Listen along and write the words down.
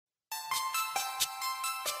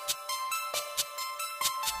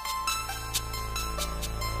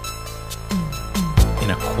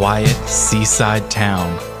quiet seaside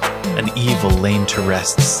town, an evil laid to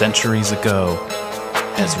rest centuries ago,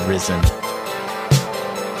 has risen.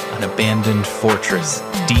 An abandoned fortress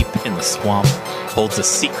deep in the swamp holds a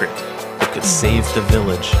secret that could save the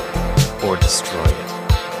village or destroy it.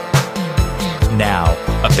 Now,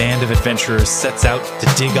 a band of adventurers sets out to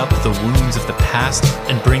dig up the wounds of the past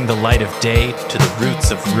and bring the light of day to the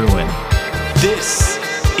roots of ruin. This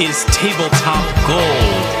is Tabletop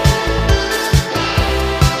Gold.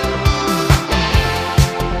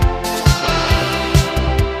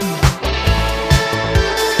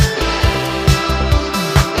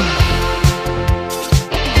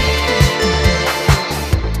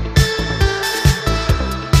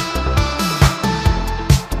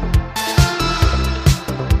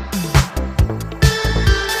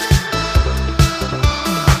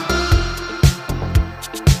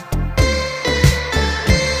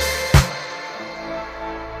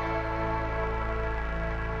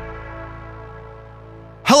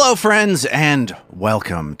 Hello, friends, and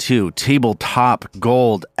welcome to Tabletop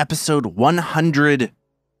Gold, episode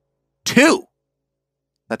 102.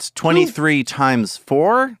 That's 23 times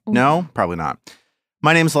 4? No, probably not.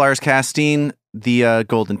 My name's Lars Casteen, the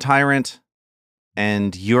Golden Tyrant,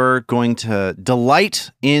 and you're going to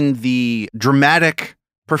delight in the dramatic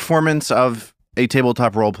performance of a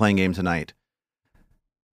tabletop role-playing game tonight.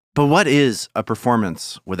 But what is a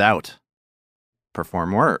performance without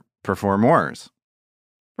performers? Performers.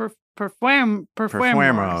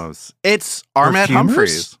 It's Armet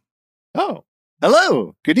Humphreys. Oh,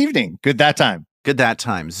 hello. Good evening. Good that time. Good that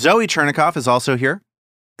time. Zoe Chernicoff is also here.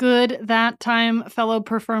 Good that time, fellow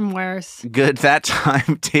performers. Good that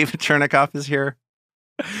time. David Chernicoff is here.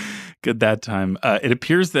 Good that time. It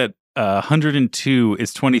appears that 102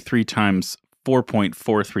 is 23 times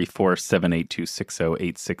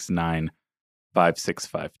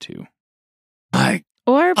 4.434782608695652. My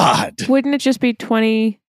Or God. wouldn't it just be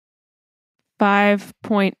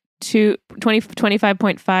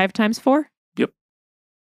 25.5 times 4? Yep.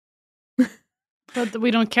 But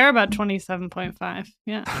we don't care about 27.5.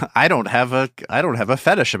 Yeah. I don't have a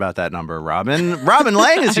fetish about that number, Robin. Robin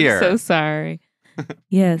Lange is here. I'm so sorry.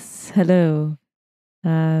 Yes, hello.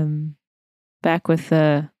 Back with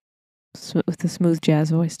the smooth jazz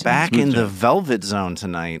voice. Back in the velvet zone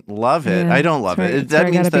tonight. Love it. Yeah, I don't love it.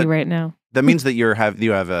 That means gotta be right now. That means that you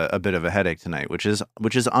have a bit of a headache tonight, which is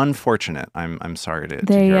unfortunate. I'm sorry to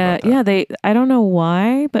hear about that. I don't know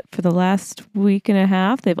why, but for the last week and a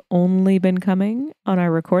half, they've only been coming on our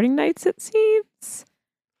recording nights, it seems.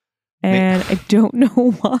 And I don't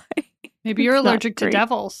know why. Maybe you're It's not allergic to great.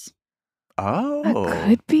 devils. Oh, That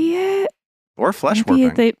could be it. or flesh Maybe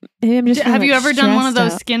warping. I'm just Have you ever done one of stressed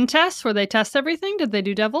those out. skin tests where they test everything? Did they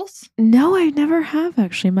do devils? No, I never have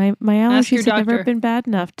actually. My Ask your allergies have never doctor. been bad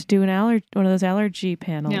enough to do one of those allergy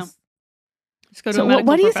panels. Yeah. Just go to So a medical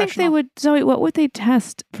what do you think they professional. would, Zoe? What would they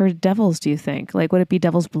test for devils? Do you think? Like, would it be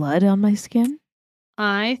devil's blood on my skin?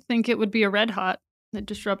 I think it would be a red hot. They'd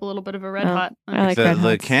just rub a little bit of a red Oh, hot. I like the red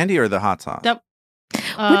hots. candy or the hot sauce? Yep.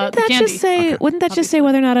 Wouldn't that candy. just say? Okay. Wouldn't that just say Obviously.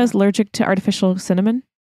 whether or not I was allergic to artificial cinnamon?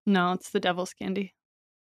 No, it's the devil's candy.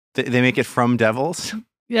 They make it from devils?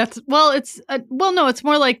 Yeah, it's no, it's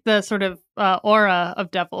more like the sort of aura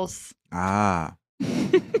of devils. Ah.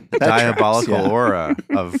 That Diabolical tracks, yeah. aura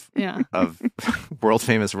of Yeah. world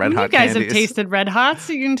famous red hot You guys candies. have tasted red hots.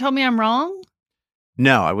 So you can tell me I'm wrong?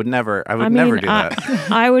 No, I would never I never mean, do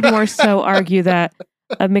that. I would more so argue that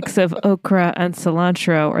a mix of okra and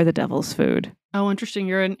cilantro are the devil's food. Oh, interesting.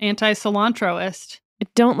 You're an anti-cilantroist. I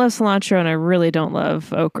don't love cilantro, and I really don't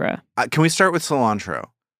love okra. Can we start with cilantro?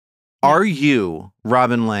 Are you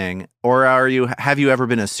Robin Lange, or have you ever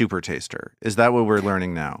been a super taster? Is that what we're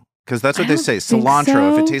learning now? Because that's what I they don't say. think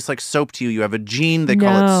Cilantro, if it so. tastes like soap to you, you have a gene. They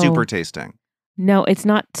call it No. super tasting. No, it's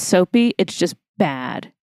not soapy. It's just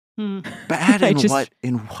bad. Bad I in just what?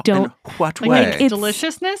 In don't- what Like way? it's-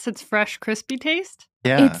 deliciousness. It's fresh, crispy taste.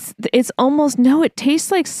 Yeah. It's almost no. It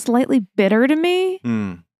tastes like slightly bitter to me,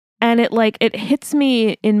 Mm. and it hits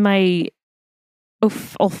me in my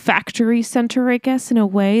olfactory center, I guess, in a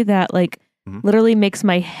way that Mhm. literally makes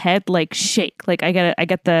my head shake. Like I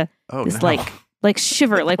get the Oh, this no.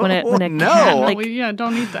 shiver, like when a Oh, cat no. like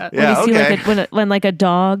don't eat that. Yeah, when you see okay. when a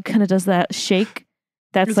dog kind of does that shake.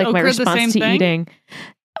 That's Is like my okra the same response to thing? eating.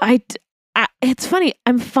 It's funny.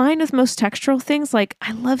 I'm fine with most textural things. Like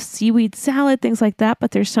I love seaweed salad, things like that.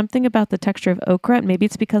 But there's something about the texture of okra. And maybe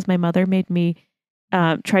it's because my mother made me,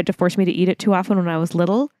 tried to force me to eat it too often when I was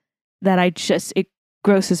little, that it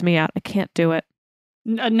grosses me out. I can't do it.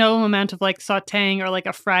 No amount of sauteing or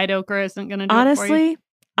a fried okra isn't going to do it for you. Honestly,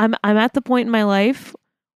 I'm at the point in my life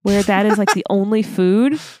where that is like the only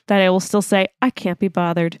food that I will still say, I can't be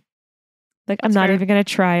bothered. Like, I'm not even going to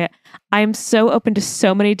try it. I'm so open to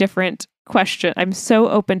so many different questions. I'm so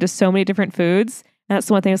open to so many different foods. And that's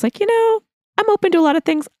the one thing. It's like, I'm open to a lot of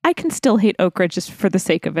things. I can still hate okra just for the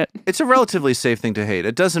sake of it. It's a relatively safe thing to hate.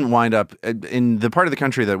 It doesn't wind up in the part of the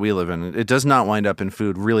country that we live in. It does not wind up in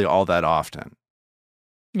food really all that often.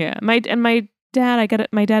 Yeah, my dad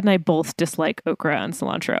and I both dislike okra and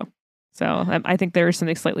cilantro. So I think there is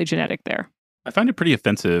something slightly genetic there. I find it pretty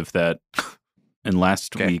offensive that in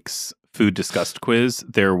last week's food discussed quiz,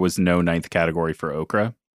 there was no 9th category for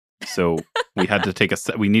okra. So we had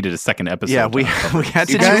to we needed a second episode. Yeah, we had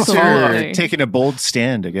to You do guys some. are taking a bold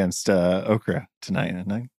stand against okra tonight,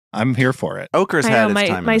 and I'm here for it. Okra's had its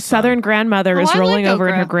time. My southern grandmother is rolling over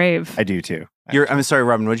in her grave. I do too. I'm sorry,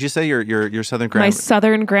 Robin. What did you say? Your southern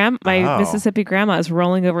grandma. My Mississippi grandma is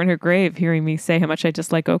rolling over in her grave, hearing me say how much I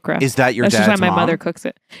dislike okra. Is that your dad's dad's That's just why mom? my mother cooks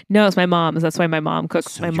it. No, it's my mom's. That's why my mom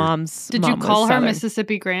cooks. So my mom's. Did mom you call was her Southern.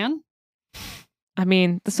 Mississippi Gran? I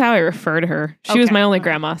mean, that's how I refer to her. She was Okay. my only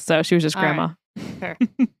grandma, so she was just All grandma. Fair.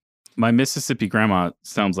 My Mississippi grandma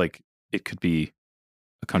sounds like it could be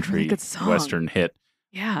a country good song. Western hit.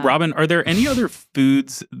 Yeah. Robin, are there any other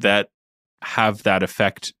foods that have that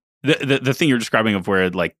effect? The thing you're describing of where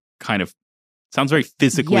it like kind of sounds very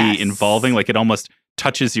physically Yes. involving, like it almost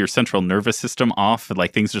touches your central nervous system off, and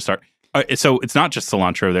like things just start. So it's not just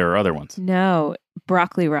cilantro. There are other ones. No,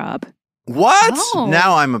 broccoli Rob. What? Oh.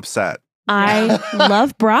 Now I'm upset. I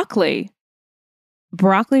love broccoli.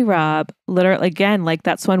 Broccoli Rob, literally, again, like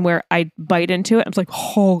that's one where I bite into it. I'm just like,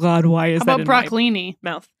 oh God, why is How that about in my broccolini?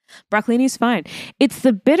 mouth? Broccolini's fine. It's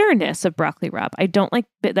the bitterness of broccoli Rob. I don't like,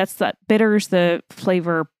 that's that bitter's the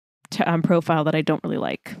flavor profile that I don't really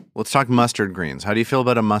like. Let's talk mustard greens. How do you feel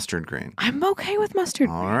about a mustard green? I'm okay with mustard.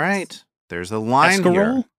 All greens. right. There's a line here.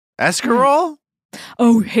 Escarole? Escarole?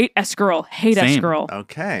 Oh, hate escarole. Hate Same. escarole.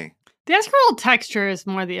 Okay. The escarole texture is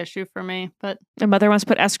more the issue for me, but My mother wants to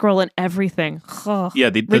put escarole in everything. Ugh. Yeah,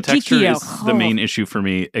 the texture Radicchio. is the main issue for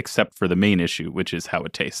me, except for the main issue, which is how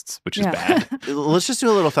it tastes, which is Yeah. bad. Let's just do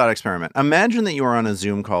a little thought experiment. Imagine that you were on a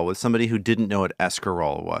Zoom call with somebody who didn't know what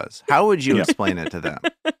escarole was. How would you Yeah. explain it to them?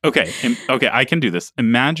 Okay, I can do this.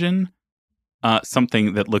 Imagine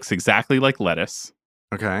something that looks exactly like lettuce,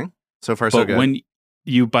 Okay. So far, so but good. when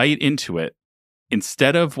you bite into it,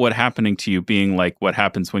 instead of what happening to you being like what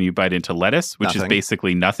happens when you bite into lettuce, which is Nothing.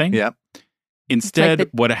 basically nothing. Yep. Instead, It's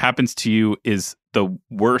like what happens to you is the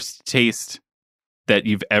worst taste that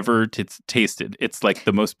you've ever tasted. It's like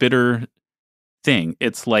the most bitter thing.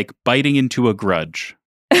 It's like biting into a grudge.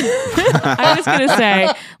 I was going to say,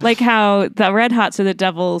 like how the Red Hots are the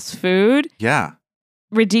devil's food. Yeah.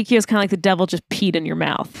 Radicchio is kind of like the devil just peed in your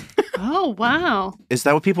mouth. oh wow, Is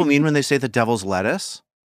that what people mean when they say the devil's lettuce?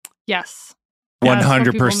 yes, Yeah, that's what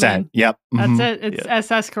people 100%. mean. Yep. That's Mhm. it. It's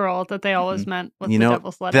escarole that they always meant with You the know,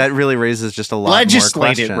 devil's lettuce. that really raises just a lot more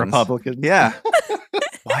Legislated questions. Republicans. Yeah.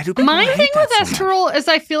 Why do people My hate thing that with so much? escarole is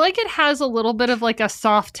I feel like it has a little bit of like a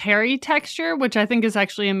soft hairy texture, which I think is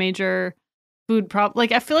actually a major food problem.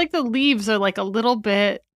 Like I feel like the leaves are like a little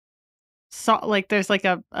bit like there's like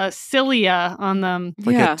a cilia on them.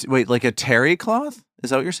 Like like a terry cloth? Is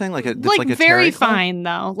that what you're saying? Like a Like, a very terry cloth? fine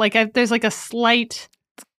though. Like there's like a slight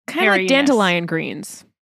Kind of like hairiness. dandelion greens.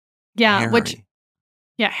 Yeah, which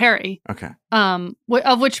Hairy. hairy. Okay.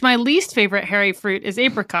 Of which my least favorite hairy fruit is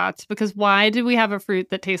apricots, because why do we have a fruit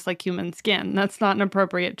that tastes like human skin? That's not an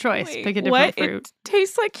appropriate choice. Wait, Pick a different what? fruit. It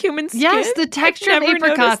tastes like human skin? Yes, the I've texture of never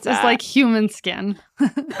apricots noticed is that. like human skin.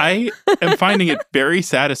 I am finding it very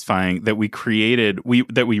satisfying that we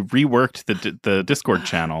reworked the Discord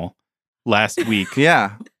channel last week.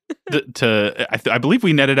 Yeah. I believe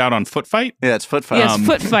we netted out on Foot Fight, Yeah, it's foot fight. Yes,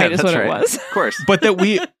 foot fight is that's what right. it was. Of course. but that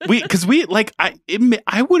because we like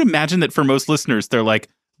I would imagine that for most listeners they're like,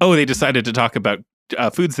 oh, they decided to talk about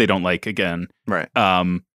foods they don't like again. Right.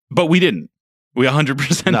 But we didn't. We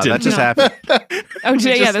 100% No, didn't. that just happened. Oh,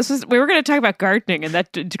 yeah, just- we were going to talk about gardening, and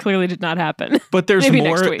that clearly did not happen. But there's Maybe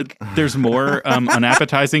more. next week. There's more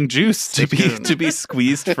unappetizing juice to be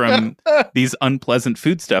squeezed from these unpleasant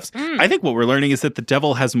foodstuffs. I think what we're learning is that the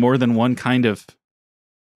devil has more than one kind of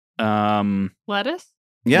Lettuce?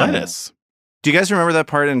 Yeah. lettuce. Do you guys remember that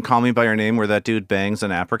part in Call Me by Your Name where that dude bangs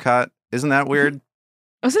an apricot? Isn't that weird?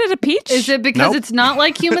 Wasn't it a peach? Is it because Nope. it's not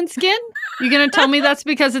like human skin? You're going to tell me that's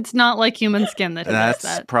because it's not like human skin that he does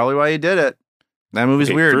That's that? probably why he did it. That movie's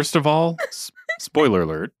Okay, weird. First of all, spoiler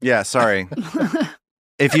alert. Yeah, sorry.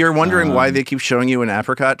 If you're wondering why they keep showing you an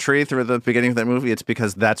apricot tree through the beginning of that movie, it's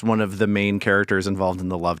because that's one of the main characters involved in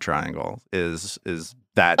the love triangle. Is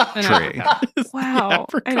that An tree? apricot. Wow. I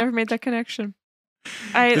apricot. never made that connection.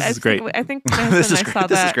 This is great. I think my husband This is and I great. saw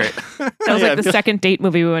This is that. great. That was Yeah, like the second date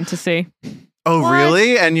movie we went to see. Oh, What?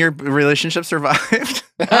 really? And your relationship survived?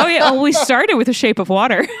 Oh yeah. Well, we started with A Shape of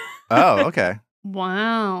Water. Oh, okay.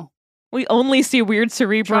 Wow. We only see weird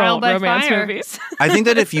cerebral Trial by romance fire. movies. I think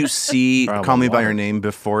that if you see Trial Call by Me by Water. Your Name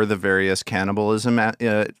before the various cannibalism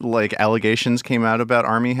like allegations came out about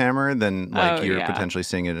Army Hammer, then like Oh, you're yeah. potentially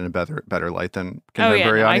seeing it in a better light than Oh yeah,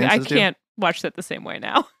 contemporary no, audiences I do. can't watch that the same way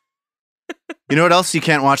now. You know what else you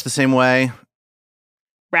can't watch the same way?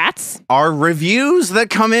 Rats. Our reviews that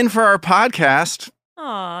come in for our podcast. Oh,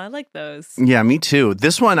 I like those. Yeah, me too.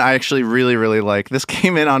 This one I actually really, really like. This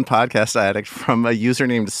came in on Podcast Addict from a user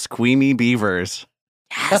named Squeamy Beavers.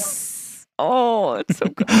 Yes. Oh, it's so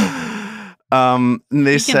good.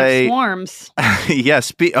 They Speaking of say, swarms.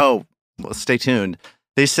 yes. Well, stay tuned.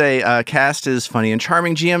 They say cast is funny and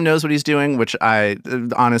charming. GM knows what he's doing, which I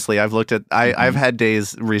honestly I've looked at. I've had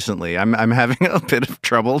days recently. I'm having a bit of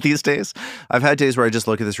trouble these days. I've had days where I just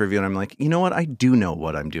look at this review and I'm like, you know what? I do know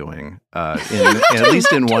what I'm doing. At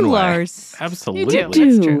least in one way. Lars. Absolutely. You do.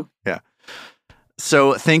 That's true.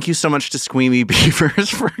 So thank you so much to Squeamy Beavers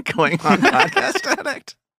for going on Podcast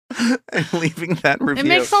Addict and leaving that review. It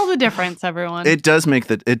makes all the difference, everyone. It does make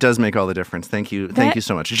all the difference. Thank you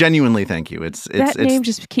so much. Genuinely, thank you. It's Name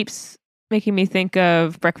just keeps making me think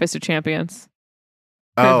of Breakfast of Champions.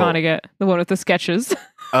 Kurt oh Vonnegut, the one with the sketches.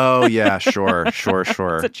 oh yeah, sure.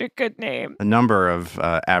 Such a good name. A number of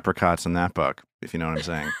apricots in that book, if you know what I'm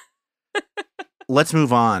saying. Let's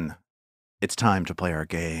move on. It's time to play our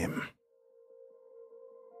game.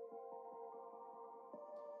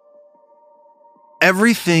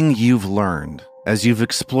 Everything you've learned as you've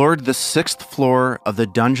explored the 6th floor of the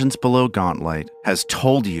Dungeons Below Gauntlet has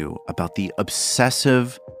told you about the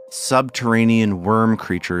obsessive subterranean worm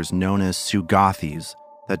creatures known as Sugathis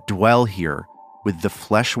that dwell here with the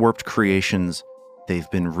flesh-warped creations they've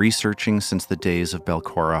been researching since the days of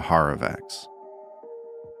Belcora Haravex.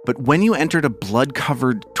 But when you entered a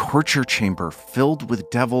blood-covered torture chamber filled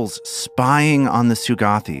with devils spying on the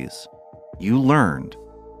Sugathis, you learned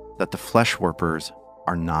that the Fleshwarpers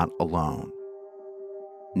are not alone.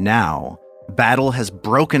 Now, battle has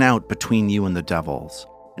broken out between you and the devils,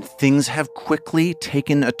 and things have quickly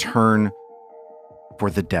taken a turn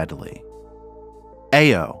for the deadly.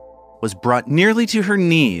 Ao was brought nearly to her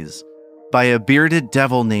knees by a bearded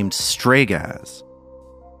devil named Stragaz.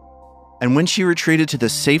 And when she retreated to the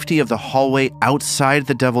safety of the hallway outside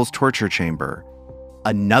the devil's torture chamber,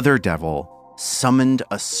 another devil summoned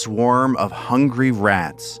a swarm of hungry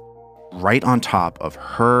rats right on top of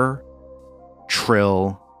her,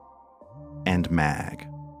 Trill, and Mag.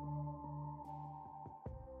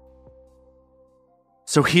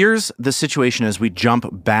 So here's the situation as we jump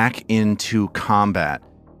back into combat.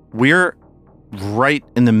 We're right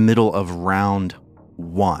in the middle of round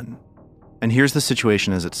 1. And here's the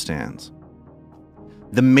situation as it stands.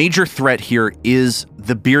 The major threat here is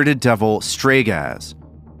the bearded devil Stragaz,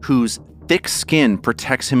 whose thick skin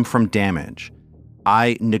protects him from damage.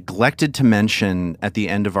 I neglected to mention at the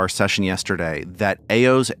end of our session yesterday that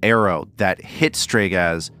Ao's arrow that hit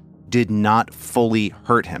Stragaz did not fully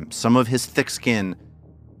hurt him. Some of his thick skin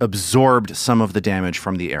absorbed some of the damage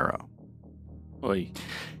from the arrow. Oy.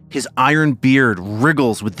 His iron beard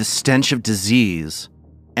wriggles with the stench of disease,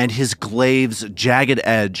 and his glaive's jagged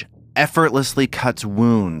edge effortlessly cuts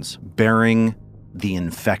wounds bearing the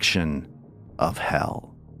infection of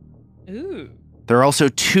hell. Ooh. There are also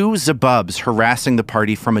 2 Zabubs harassing the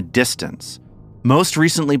party from a distance, most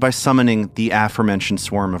recently by summoning the aforementioned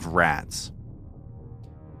swarm of rats.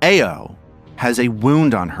 Ao has a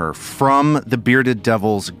wound on her from the bearded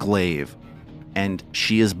devil's glaive, and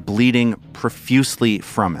she is bleeding profusely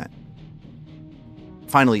from it.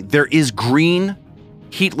 Finally, there is green,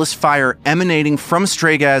 heatless fire emanating from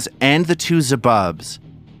Stragaz and the 2 Zabubs,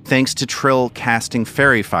 thanks to Trill casting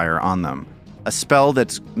fairy fire on them. A spell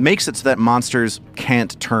that makes it so that monsters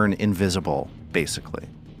can't turn invisible, basically.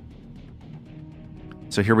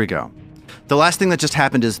 So here we go. The last thing that just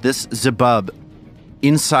happened is this Zabub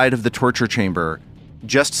inside of the torture chamber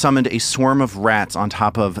just summoned a swarm of rats on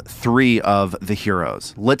top of 3 of the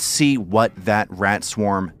heroes. Let's see what that rat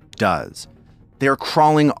swarm does. They are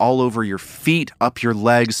crawling all over your feet, up your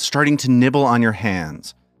legs, starting to nibble on your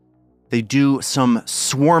hands. They do some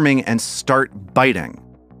swarming and start biting.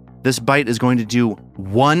 This bite is going to do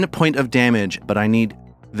 1 point of damage, but I need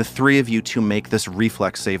the 3 of you to make this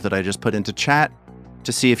reflex save that I just put into chat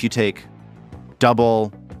to see if you take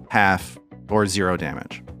double, half, or 0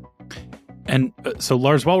 damage. And so,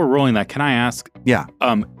 Lars, while we're rolling that, can I ask? Yeah.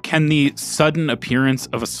 Can the sudden appearance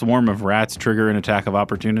of a swarm of rats trigger an attack of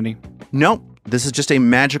opportunity? Nope. This is just a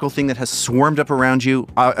magical thing that has swarmed up around you.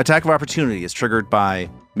 Attack of opportunity is triggered by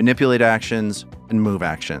manipulate actions and move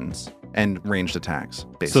actions and ranged attacks,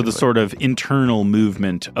 basically. So the sort of internal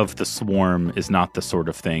movement of the swarm is not the sort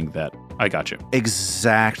of thing that... I got you.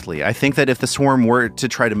 Exactly. I think that if the swarm were to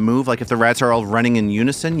try to move, like if the rats are all running in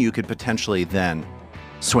unison, you could potentially then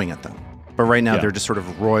swing at them. But right now, they're just sort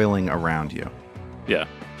of roiling around you. Yeah.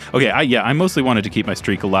 Okay, I mostly wanted to keep my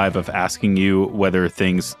streak alive of asking you whether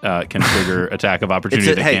things can trigger attack of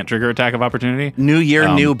opportunity that can't trigger attack of opportunity. New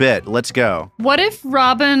year, new bit. Let's go. What if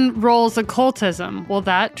Robin rolls occultism? Will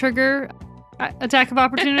that trigger attack of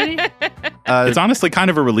opportunity? It's honestly kind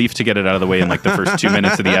of a relief to get it out of the way in like the first 2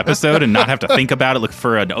 minutes of the episode and not have to think about it, look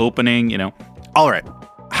for an opening, you know. All right.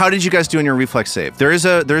 How did you guys do in your reflex save? There is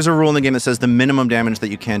a rule in the game that says the minimum damage that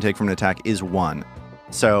you can take from an attack is 1.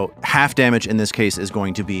 So half damage in this case is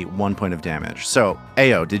going to be 1 point of damage. So,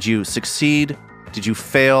 Ao, did you succeed? Did you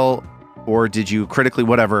fail? Or did you critically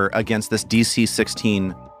whatever against this DC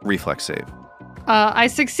 16 reflex save? I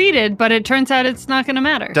succeeded, but it turns out it's not going to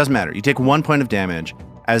matter. Doesn't matter. You take 1 point of damage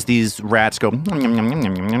as these rats go.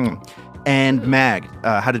 And Mag,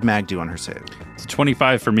 how did Mag do on her save? It's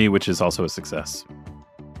 25 for me, which is also a success.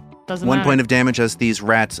 Doesn't 1 matter. point of damage as these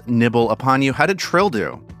rats nibble upon you. How did Trill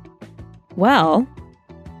do? Well,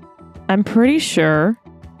 I'm pretty sure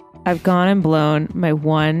I've gone and blown my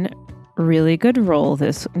one really good roll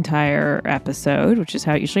this entire episode, which is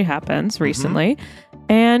how it usually happens recently.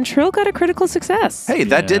 And Trill got a critical success. Hey,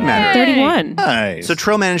 that did matter. 31. Nice. So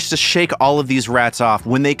Trill managed to shake all of these rats off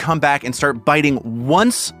when they come back and start biting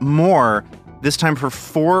once more, this time for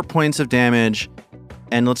 4 points of damage.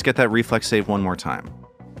 And let's get that reflex save one more time.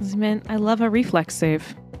 Man, I love a reflex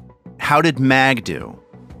save. How did Mag do?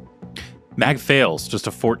 Mag fails, just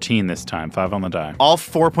a 14 this time, 5 on the die. All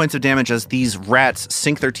 4 points of damage as these rats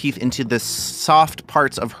sink their teeth into the soft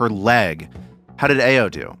parts of her leg. How did Ao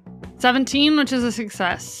do? 17, which is a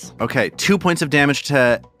success. Okay, 2 points of damage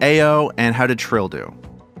to Ao, and how did Trill do?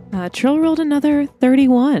 Trill rolled another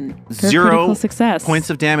 31. For 0 critical success. points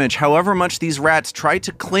of damage. However much these rats try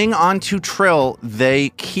to cling onto Trill, they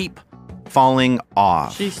keep falling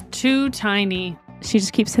off. She's too tiny. She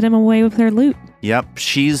just keeps hitting him away with her loot. Yep,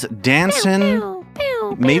 she's dancing. Pew,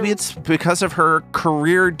 pew, pew, Maybe pew. it's because of her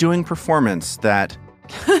career doing performance that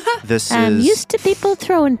this I'm is used to people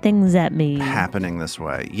throwing things at me. happening this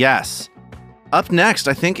way. Yes. Up next,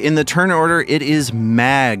 I think in the turn order, it is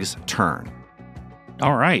Mag's turn.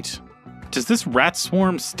 All right. Does this rat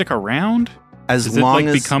swarm stick around? As Does it long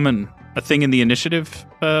as become a thing in the initiative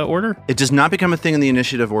order? it does not become a thing in the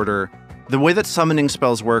initiative order. The way that summoning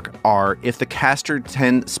spells work are if the caster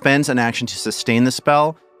spends an action to sustain the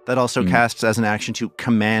spell, that also casts as an action to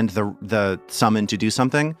command the summon to do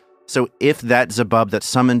something. So if that Zabub that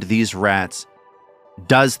summoned these rats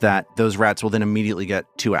does that, those rats will then immediately get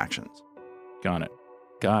 2 actions. Got it.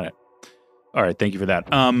 All right, thank you for that.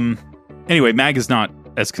 Anyway, Mag is not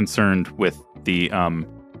as concerned with the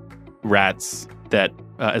rats that,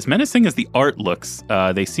 as menacing as the art looks,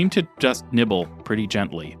 they seem to just nibble pretty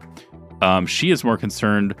gently. She is more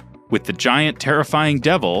concerned with the giant, terrifying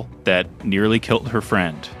devil that nearly killed her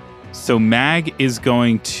friend. So Mag is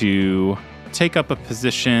going to take up a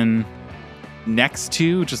position next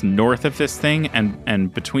to, just north of this thing,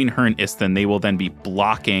 and between her and Isthan, they will then be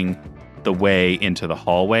blocking the way into the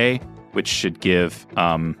hallway, which should give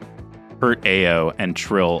Hurt Ao and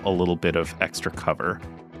Trill a little bit of extra cover.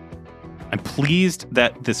 I'm pleased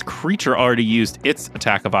that this creature already used its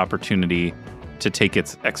attack of opportunity to take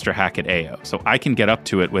its extra hack at Ao, so I can get up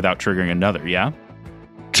to it without triggering another, yeah?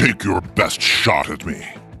 Take your best shot at me.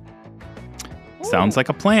 Sounds like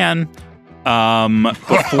a plan.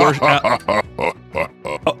 Before,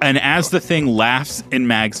 and as the thing laughs in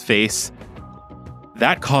Mag's face,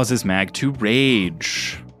 that causes Mag to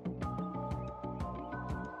rage.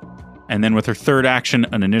 And then with her third action,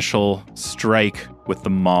 an initial strike with the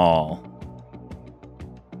maul.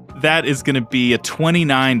 That is going to be a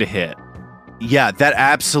 29 to hit. Yeah, that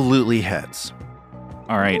absolutely hits.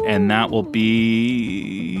 All right, and that will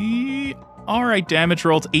be... All right, damage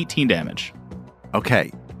rolls 18 damage.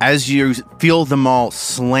 Okay. As you feel the maul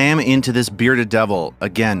slam into this bearded devil,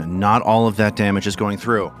 again, not all of that damage is going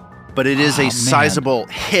through, but it is a sizable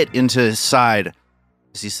hit into his side,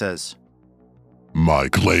 as he says, My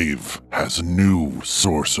glaive has a new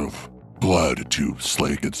source of blood to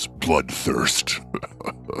slake its bloodthirst.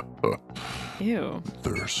 Ew.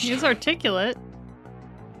 Thirst. He's articulate.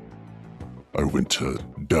 I went to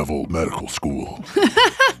devil medical school.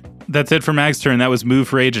 That's it for Mag's turn. That was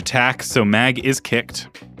move, rage, attack, so Mag is kicked.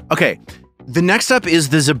 Okay, the next up is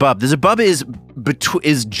the Zabub. The Zabub is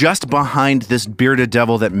is just behind this bearded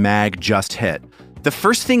devil that Mag just hit. The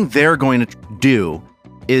first thing they're going to do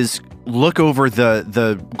is look over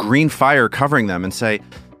the green fire covering them and say,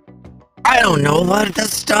 I don't know what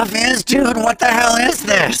this stuff is, dude. What the hell is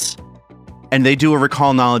this? and they do a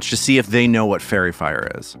recall knowledge to see if they know what fairy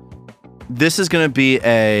fire is. This is going to be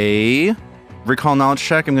a recall knowledge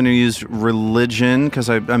check. I'm going to use religion because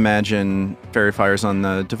I imagine fairy fire's on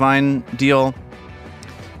the divine deal.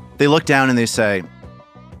 They look down and they say,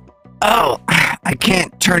 Oh, I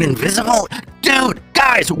can't turn invisible? Dude,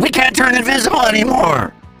 guys, we can't turn invisible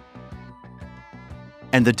anymore.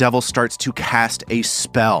 and the devil starts to cast a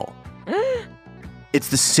spell. It's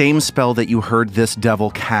the same spell that you heard this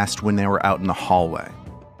devil cast when they were out in the hallway.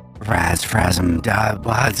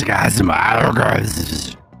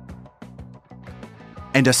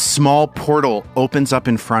 And a small portal opens up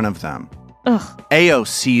in front of them. Ugh. Ao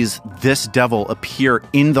sees this devil appear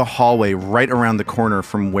in the hallway right around the corner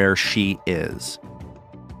from where she is.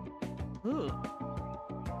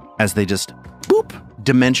 As they just, boop,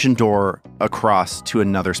 dimension door across to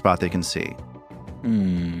another spot they can see.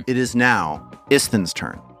 It is now Isthan's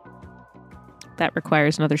turn. That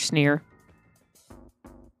requires another sneer.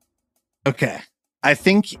 Okay. I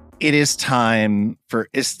think it is time for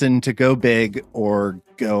Isthan to go big or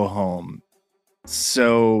go home.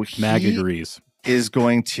 So Mag he agrees. is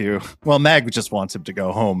going to... Well, Mag just wants him to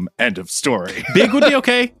go home. End of story. Big would be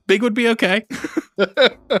okay. Big would be okay.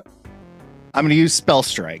 I'm going to use Spell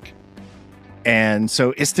Strike. And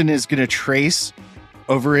so Isthan is going to trace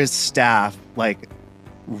over his staff, like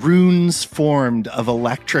runes formed of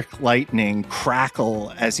electric lightning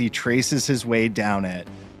crackle as he traces his way down it.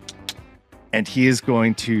 And he is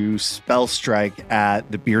going to Spell Strike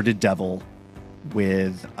at the bearded devil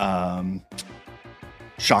with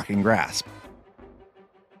Shocking Grasp.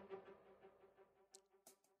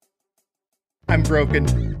 I'm broken.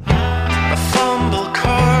 A fumble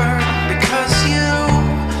card because you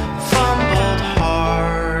fumbled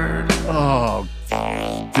hard. Oh,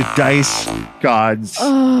 the dice gods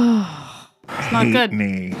Oh, not hate good.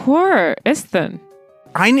 me. poor Isthan.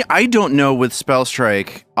 I don't know with Spell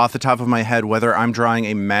Strike off the top of my head whether I'm drawing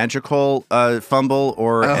a magical fumble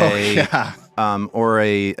or yeah.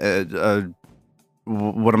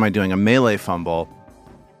 what am I doing? A melee fumble.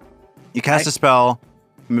 You cast a spell,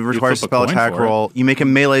 it requires a flip a spell coin attack for it. roll. You make a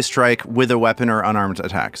melee strike with a weapon or unarmed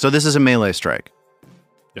attack. So this is a melee strike.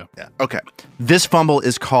 Yeah. Okay. This fumble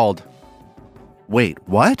is called, wait,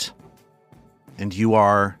 what? And you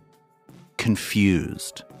are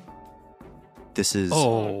confused. This is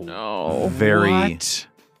No. very, What?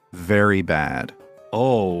 very bad.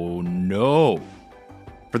 Oh, no.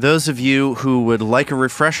 For those of you who would like a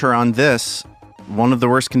refresher on this, one of the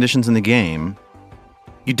worst conditions in the game,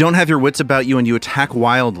 you don't have your wits about you and you attack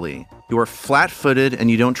wildly. You are flat-footed and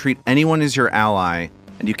you don't treat anyone as your ally,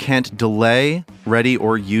 and you can't delay, ready,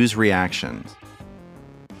 or use reactions.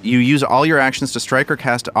 You use all your actions to strike or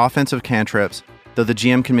cast offensive cantrips, though the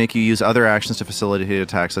GM can make you use other actions to facilitate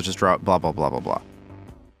attacks, such as draw, blah, blah, blah, blah,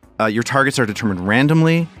 blah. Your targets are determined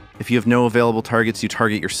randomly. If you have no available targets, you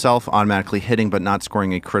target yourself, automatically hitting but not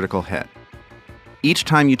scoring a critical hit. Each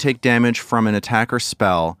time you take damage from an attack or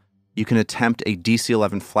spell, you can attempt a DC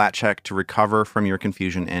 11 flat check to recover from your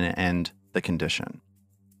confusion and end the condition.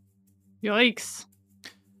 Yikes.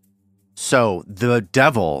 So the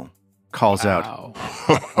devil calls out,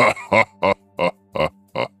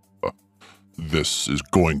 This is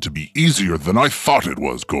going to be easier than I thought it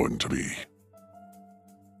was going to be.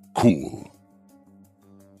 Cool.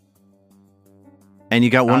 and you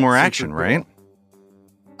got one Not more super action, cool. right?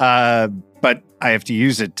 But I have to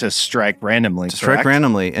use it to strike randomly. To strike correct?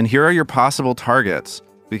 randomly. And here are your possible targets,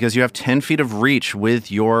 because you have 10 feet of reach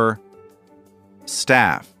with your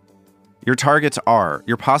staff. Your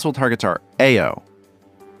possible targets are Ao,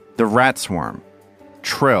 the Rat Swarm,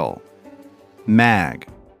 Trill, Mag,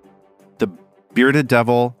 the Bearded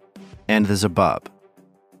Devil, and the Zabub.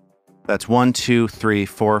 That's 1, 2, 3,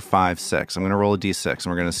 4, 5, 6. I'm going to roll a d6, and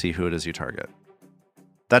we're going to see who it is you target.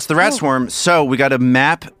 That's the Rat Swarm. So we got a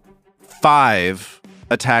map 5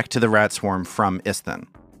 attack to the Rat Swarm from Isthan.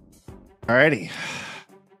 Alrighty.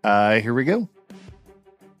 Here we go.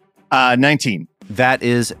 19. That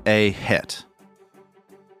is a hit.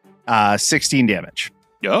 16 damage.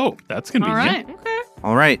 Oh, that's All convenient. right. Okay.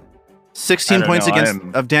 All right. 16 I don't points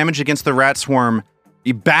know, of damage against the Rat Swarm.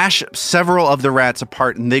 You bash several of the rats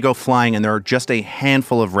apart, and they go flying, and there are just a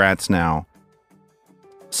handful of rats now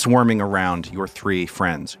swarming around your 3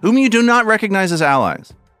 friends, whom you do not recognize as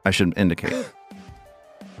allies, I should indicate.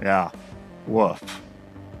 Yeah. Woof.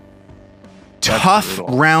 Tough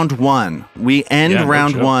brutal. round one. We end Yeah, no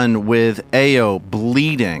round joke. one with Ao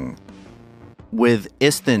bleeding, with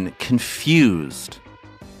Istin confused,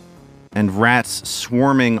 and rats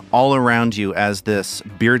swarming all around you as this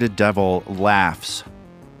bearded devil laughs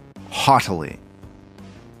haughtily.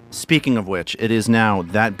 Speaking of which, it is now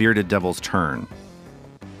that bearded devil's turn.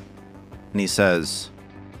 And he says,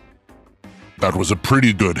 That was a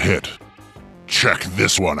pretty good hit. Check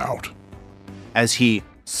this one out. as he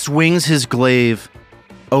swings his glaive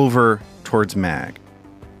over towards Mag.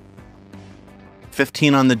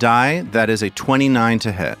 15 on the die, that is a 29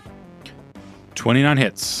 to hit. 29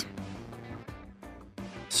 hits.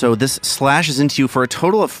 So this slashes into you for a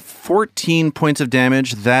total of 14 points of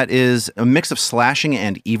damage. That is a mix of slashing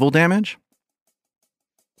and evil damage.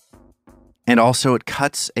 And also it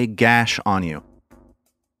cuts a gash on you.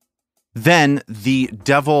 Then the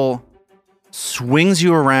devil swings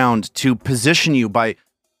you around to position you by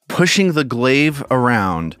pushing the glaive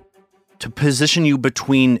around to position you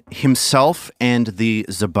between himself and the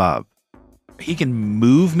Zabub. He can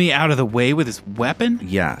move me out of the way with his weapon?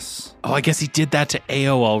 Yes, Oh, I guess he did that to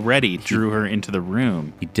Ao already. Drew her into the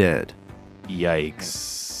room. he did.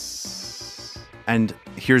 Yikes. And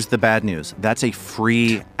here's the bad news. That's a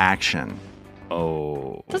free action.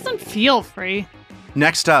 Oh. Doesn't feel free.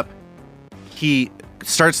 Next up, he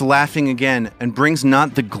starts laughing again and brings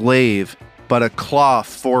not the glaive, but a claw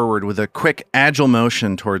forward with a quick, agile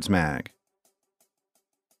motion towards Mag.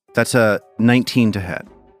 That's a 19 to hit.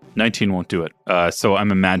 19 won't do it. So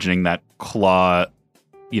I'm imagining that claw,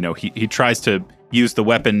 he tries to use the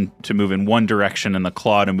weapon to move in one direction and the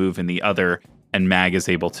claw to move in the other, and Mag is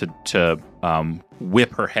able to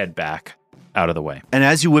whip her head back out of the way. And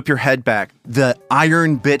as you whip your head back, the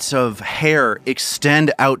iron bits of hair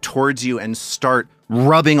extend out towards you and start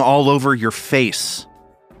rubbing all over your face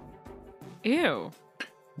Ew.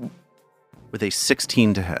 with a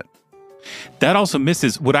 16 to hit. That also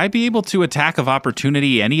misses. Would I be able to attack of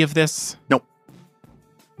opportunity any of this? Nope.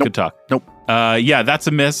 Good talk. Nope. Yeah, that's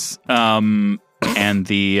a miss. And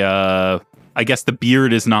I guess the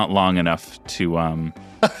beard is not long enough to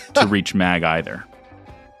reach Mag either.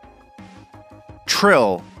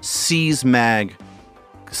 Trill sees Mag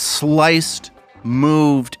sliced,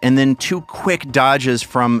 moved, and then two quick dodges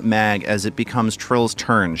from Mag as it becomes Trill's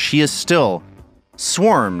turn. She is still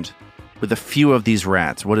swarmed with a few of these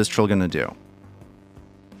rats. What is Trill going to do?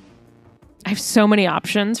 I have so many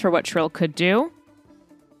options for what Trill could do,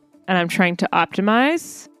 and I'm trying to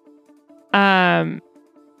optimize.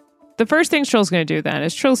 The first thing Trill's going to do then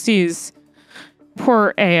is Trill sees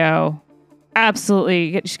poor Ao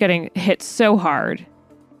absolutely just getting hit so hard.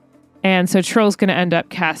 And so Trill's going to end up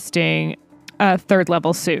casting a 3rd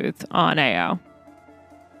level Soothe on Ao.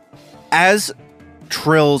 As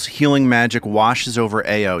Trill's healing magic washes over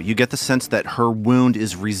Ao, you get the sense that her wound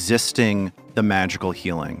is resisting the magical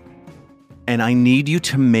healing. And I need you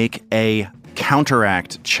to make a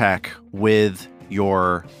counteract check with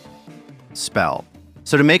your spell.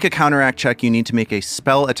 So to make a counteract check, you need to make a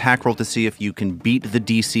spell attack roll to see if you can beat the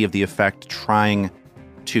DC of the effect trying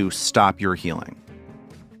to stop your healing.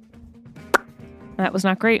 That was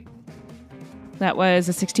not great. That was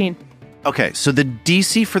a 16. Okay, so the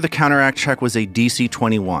DC for the counteract check was a DC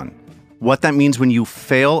 21. What that means when you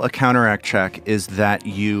fail a counteract check is that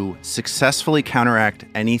you successfully counteract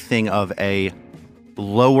anything of a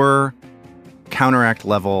lower counteract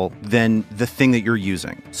level than the thing that you're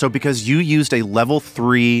using. So because you used a level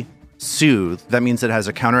 3 Soothe, that means it has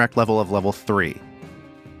a counteract level of level 3.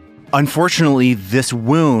 Unfortunately, this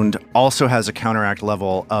wound also has a counteract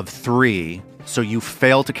level of 3, so you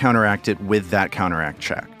fail to counteract it with that counteract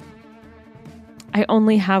check. I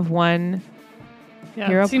only have one. Yeah,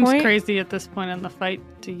 Hero it seems point? crazy at this point in the fight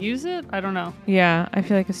to use it. I don't know. Yeah, I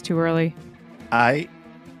feel like it's too early. I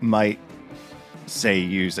might say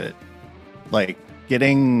use it. Like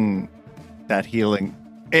getting that healing.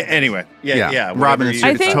 Anyway, yeah. Robin, whatever it's, you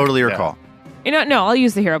I it's think- totally your Yeah. call. No, I'll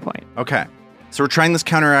use the hero point. Okay. So we're trying this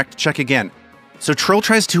counteract check again. So Trill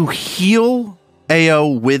tries to heal Ao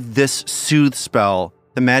with this Soothe spell.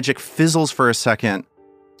 The magic fizzles for a second,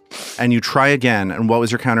 and you try again. And what was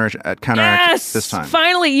your counteract Yes! this time?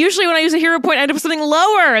 Finally, usually when I use a hero point, I end up with something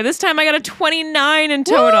lower. This time I got a 29 in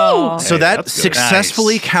total. So Hey, that that's good.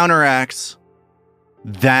 successfully Nice. counteracts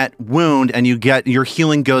that wound, and you get your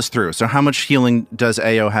healing goes through. So how much healing does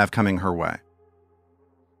Ao have coming her way?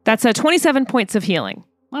 That's 27 points of healing.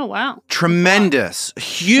 Oh, wow. Tremendous,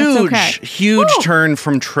 huge, okay. huge Woo! turn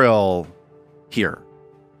from Trill here.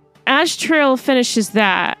 As Trill finishes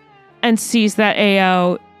that and sees that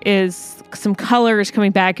Ao is some colors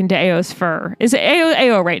coming back into Ao's fur. Is it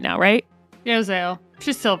Ao right now, right? Yeah, Zale.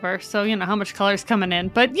 She's silver, so you know how much color's coming in.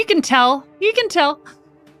 But you can tell. You can tell.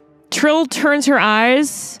 Trill turns her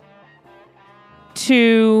eyes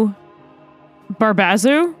to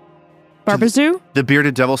Barbazu. The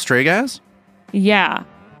bearded devil Stragaz? Yeah.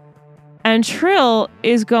 And Trill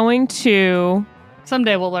is going to...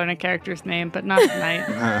 Someday we'll learn a character's name, but not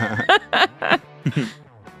tonight.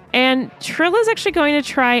 And Trill is actually going to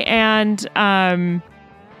try and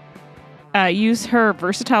use her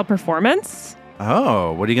versatile performance.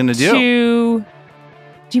 Oh, what are you going to do? To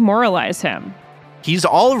demoralize him. He's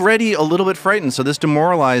already a little bit frightened, so this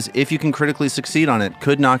demoralize, if you can critically succeed on it,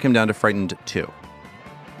 could knock him down to frightened 2.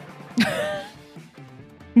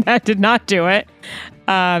 That did not do it.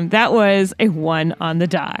 That was a 1 on the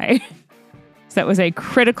die. So that was a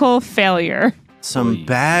critical failure. Some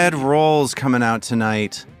bad rolls coming out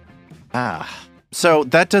tonight. So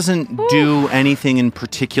that doesn't do anything in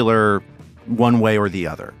particular one way or the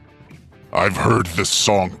other. I've heard this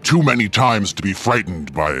song too many times to be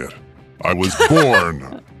frightened by it. I was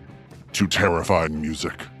born to terrifying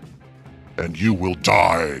music, and you will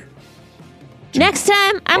die. Next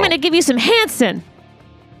time, I'm going to give you some Hanson.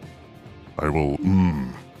 I will,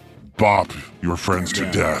 bop your friends to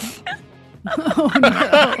death. Oh,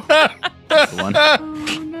 no. One.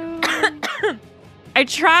 Oh, no. I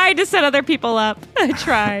tried to set other people up. I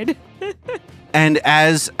tried. And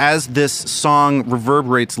as this song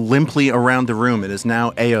reverberates limply around the room, it is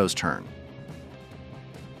now Ao's turn.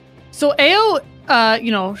 So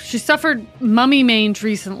Ao, she suffered mummy mange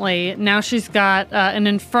recently. Now she's got an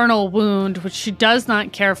infernal wound, which she does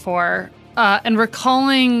not care for. And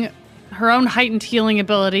recalling her own heightened healing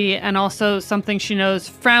ability and also something she knows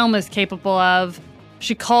Fraum is capable of,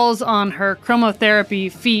 she calls on her chromotherapy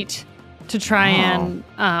feat to try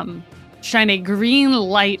and shine a green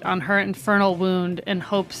light on her infernal wound in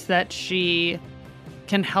hopes that she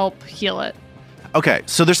can help heal it. Okay,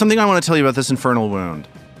 so there's something I want to tell you about this infernal wound.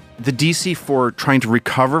 The DC for trying to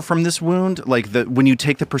recover from this wound, when you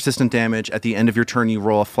take the persistent damage at the end of your turn, you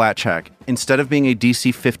roll a flat check. Instead of being a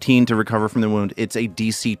DC 15 to recover from the wound, it's a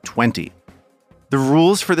DC 20. The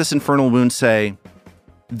rules for this infernal wound say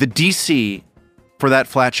the DC for that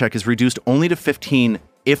flat check is reduced only to 15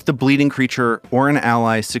 if the bleeding creature or an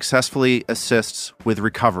ally successfully assists with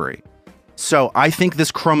recovery. So I think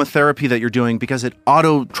this chromotherapy that you're doing, because it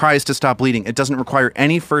auto tries to stop bleeding, it doesn't require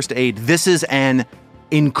any first aid. This is an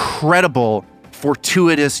incredible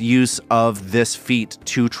fortuitous use of this feat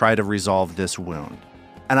to try to resolve this wound.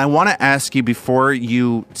 And I want to ask you, before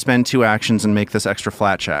you spend 2 actions and make this extra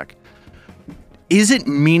flat check, is it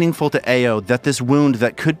meaningful to Ao that this wound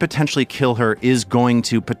that could potentially kill her is going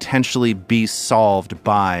to potentially be solved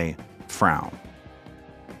by Fraum?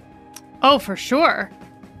 Oh, for sure.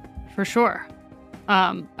 For sure.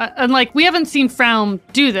 And we haven't seen Fraum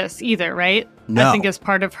do this either, right? No. I think as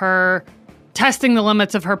part of her testing the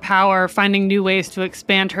limits of her power, finding new ways to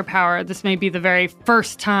expand her power, this may be the very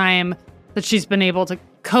first time that she's been able to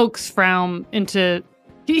coax Fraum into...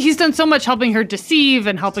 He's done so much helping her deceive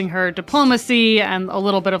and helping her diplomacy and a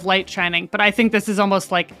little bit of light shining. But I think this is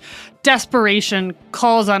almost like desperation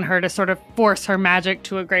calls on her to sort of force her magic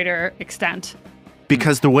to a greater extent.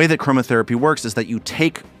 Because the way that chromotherapy works is that you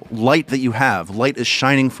take light that you have, light is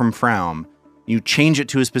shining from Fraum, you change it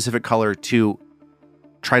to a specific color to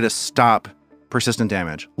try to stop persistent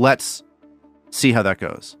damage. Let's see how that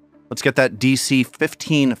goes. Let's get that DC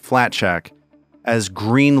 15 flat check as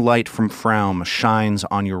green light from Fraum shines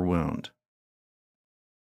on your wound.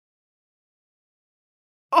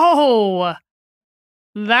 Oh,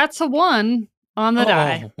 that's a 1 on the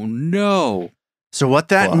die. Oh, no. So what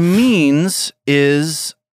that means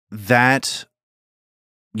is that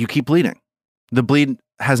you keep bleeding. The bleed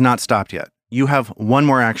has not stopped yet. You have 1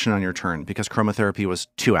 more action on your turn because chromotherapy was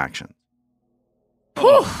 2 actions.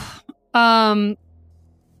 Whew. Trying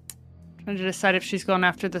to decide if she's going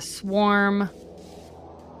after the swarm.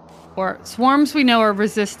 Or swarms we know are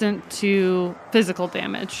resistant to physical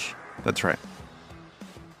damage. That's right.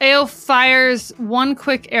 Ao fires 1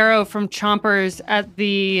 quick arrow from Chompers at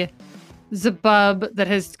the Zabub that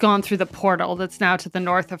has gone through the portal that's now to the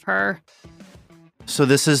north of her. So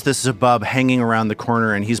this is this Zabub hanging around the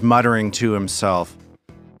corner, and he's muttering to himself,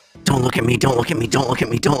 Don't look at me, don't look at me, don't look at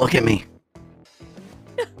me, don't look at me.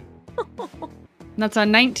 That's a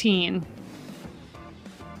 19.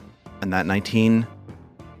 And that 19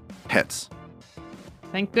 hits.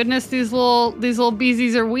 Thank goodness these little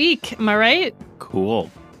beesies are weak. Am I right?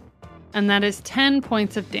 Cool. And that is 10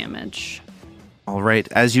 points of damage. All right,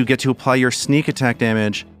 as you get to apply your sneak attack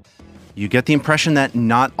damage, you get the impression that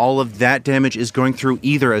not all of that damage is going through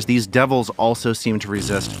either, as these devils also seem to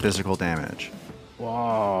resist physical damage.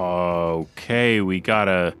 Whoa, okay, we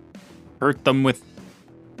gotta hurt them with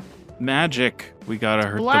magic. We gotta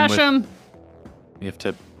hurt Splash them with... him. We have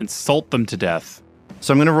to insult them to death.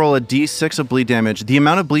 So I'm going to roll a d6 of bleed damage. The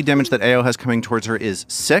amount of bleed damage that Ao has coming towards her is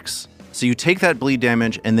 6. So you take that bleed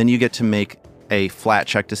damage, and then you get to make a flat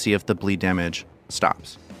check to see if the bleed damage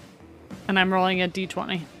stops. And I'm rolling a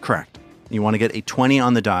d20. Correct. You want to get a 20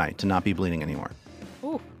 on the die to not be bleeding anymore.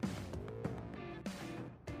 Ooh.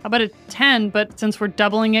 How about a 10, but since we're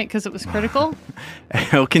doubling it because it was critical?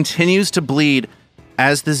 Ao continues to bleed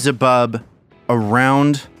as the Zebub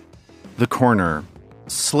around the corner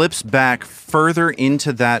slips back further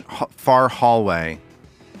into that far hallway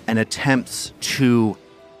and attempts to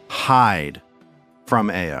hide from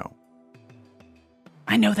Ao.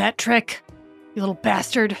 I know that trick, you little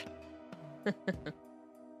bastard.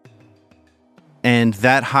 And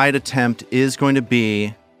that hide attempt is going to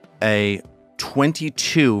be a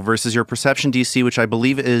 22 versus your perception DC, which I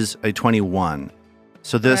believe is a 21.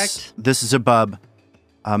 So this Zebub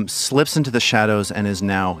slips into the shadows and is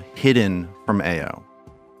now hidden from Ao.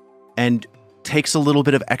 And takes a little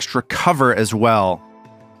bit of extra cover as well,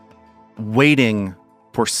 waiting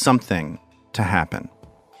for something to happen.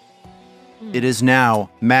 It is now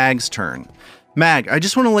Mag's turn. Mag, I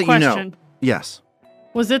just want to let you know. Question. Yes.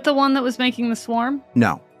 Was it the one that was making the swarm?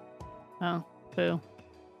 No. Oh, boo.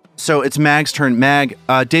 So it's Mag's turn. Mag,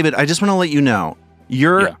 David, I just want to let you know.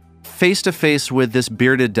 You're face to face with this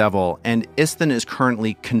bearded devil, and Isthan is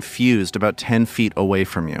currently confused about 10 feet away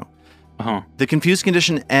from you. Uh-huh. The confused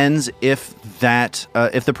condition ends if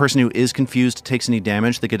the person who is confused takes any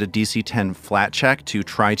damage. They get a DC 10 flat check to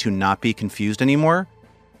try to not be confused anymore.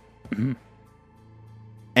 Mm-hmm.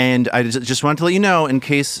 And I just wanted to let you know, in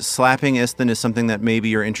case slapping Isthan is something that maybe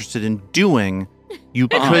you're interested in doing, you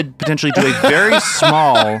could potentially do a very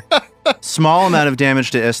small amount of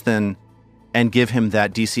damage to Isthan and give him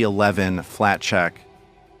that DC 11 flat check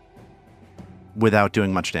without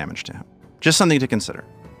doing much damage to him. Just something to consider,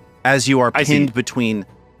 as you are pinned between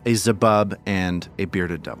a Zebub and a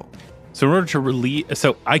bearded devil. So in order to release...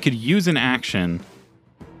 So I could use an action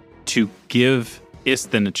to give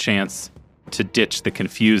Isthan a chance to ditch the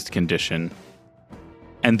confused condition,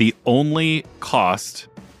 and the only cost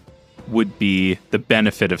would be the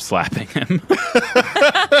benefit of slapping him.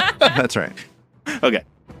 That's right. Okay.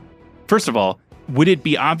 First of all, would it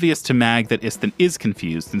be obvious to Mag that Isthan is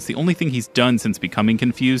confused, since the only thing he's done since becoming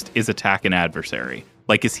confused is attack an adversary?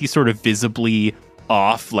 Like, is he sort of visibly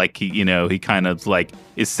off? Like, he kind of like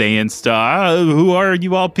is saying stuff, who are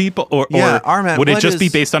you all people? Or Armat, would it just be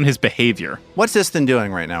based on his behavior? What's Isthan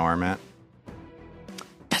doing right now, Armat?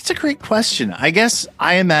 That's a great question. I guess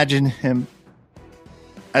I imagine him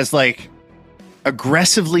as like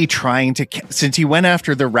aggressively trying to, since he went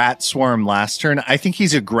after the rat swarm last turn, I think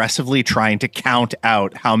he's aggressively trying to count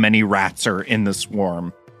out how many rats are in the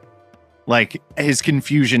swarm. Like, his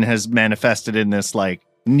confusion has manifested in this like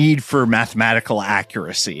need for mathematical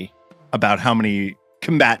accuracy about how many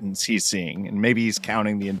combatants he's seeing, and maybe he's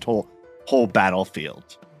counting the whole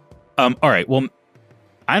battlefield. All right. Well,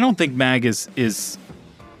 I don't think Mag is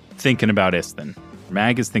thinking about Isthan.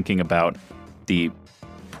 Mag is thinking about the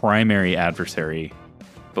primary adversary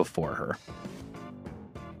before her.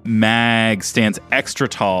 Mag stands extra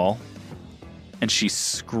tall, and she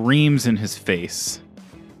screams in his face,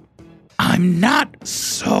 "I'm not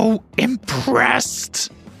so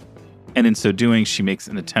impressed!" And in so doing, she makes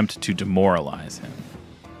an attempt to demoralize him.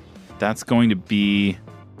 That's going to be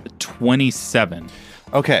a 27.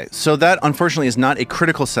 Okay, so that unfortunately is not a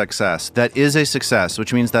critical success. That is a success,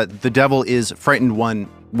 which means that the devil is frightened one,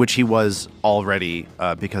 which he was already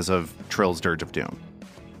because of Trill's Dirge of Doom.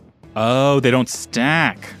 Oh, they don't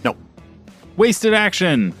stack. Nope. Wasted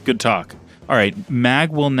action. Good talk. All right, Mag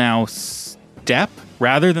will now step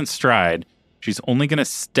rather than stride. She's only going to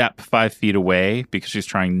step 5 feet away because she's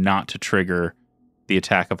trying not to trigger the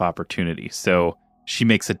attack of opportunity. So she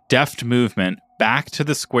makes a deft movement back to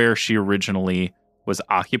the square she originally was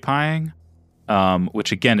occupying,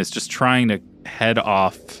 which again is just trying to head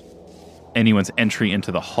off anyone's entry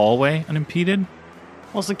into the hallway unimpeded.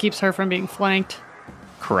 Also keeps her from being flanked.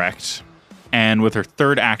 Correct. And with her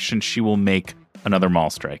third action, she will make another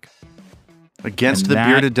maul strike. Against the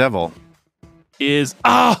bearded devil. Is it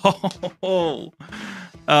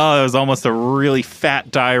was almost a really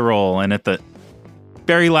fat die roll, and at the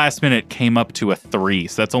very last minute came up to a 3,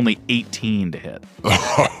 so that's only 18 to hit.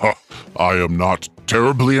 I am not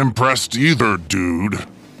terribly impressed either, dude.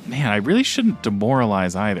 Man, I really shouldn't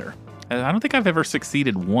demoralize either. I don't think I've ever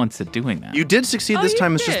succeeded once at doing that. You did succeed this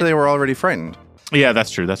time. It's just that they were already frightened. Yeah,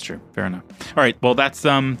 that's true. That's true. Fair enough. All right. Well, that's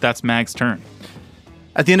Mag's turn.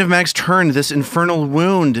 At the end of Mag's turn, this infernal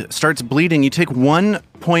wound starts bleeding. You take 1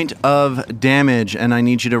 point of damage, and I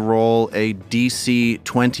need you to roll a DC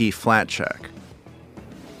 20 flat check.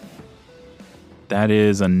 That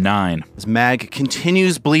is a 9. As Mag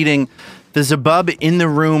continues bleeding, the Zabub in the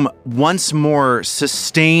room once more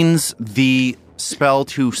sustains the spell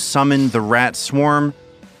to summon the rat swarm.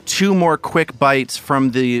 2 more quick bites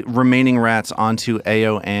from the remaining rats onto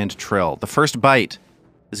Ao and Trill. The first bite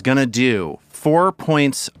is going to do 4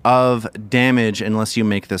 points of damage unless you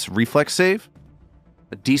make this reflex save.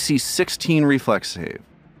 A DC 16 reflex save.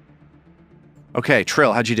 Okay,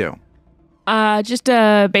 Trill, how'd you do? Just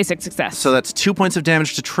a basic success. So that's 2 points of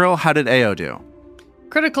damage to Trill. How did Ao do?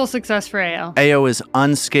 Critical success for Ao. Ao is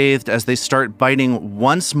unscathed as they start biting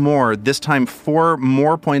once more. This time 4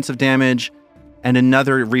 more points of damage and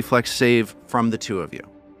another reflex save from the 2 of you.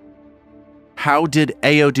 How did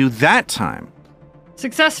Ao do that time?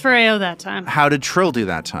 Success for Ao that time. How did Trill do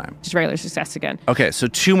that time? Just regular success again. Okay, so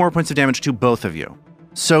 2 more points of damage to both of you.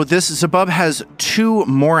 So this Zabub has 2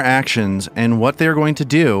 more actions, and what they're going to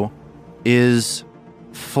do is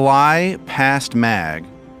fly past Mag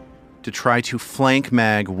to try to flank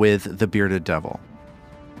Mag with the Bearded Devil.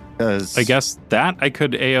 I guess that I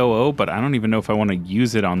could AOO, but I don't even know if I want to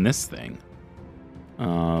use it on this thing.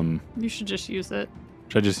 You should just use it.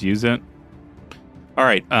 Should I just use it? All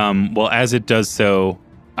right. Well, as it does so,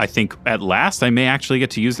 I think at last I may actually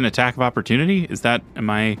get to use an attack of opportunity.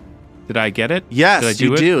 Did I get it? Yes, Did I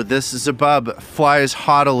you do. This Zabub flies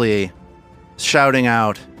haughtily, shouting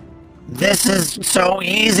out, This is so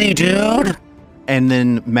easy, dude. and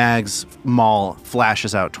then Mag's maul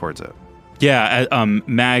flashes out towards it. Yeah,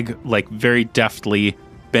 Mag, like, very deftly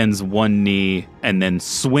bends one knee and then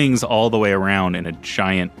swings all the way around in a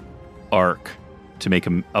giant arc to make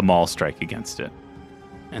a maul strike against it.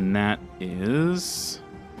 And that is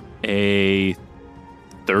a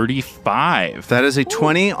 35. That is a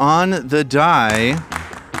 20 on the die.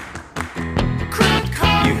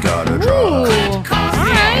 You gotta draw.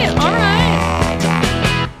 All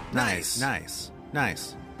right. Nice.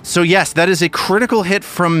 So yes, that is a critical hit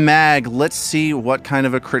from Mag. Let's see what kind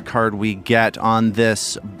of a crit card we get on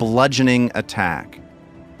this bludgeoning attack.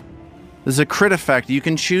 This is a crit effect. You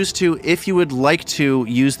can choose to, if you would like to,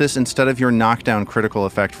 use this instead of your knockdown critical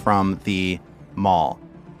effect from the maul.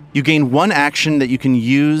 You gain 1 action that you can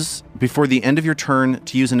use before the end of your turn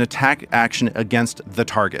to use an attack action against the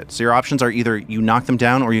target. So your options are either you knock them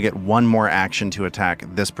down or you get 1 more action to attack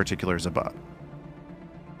this particular Zabub.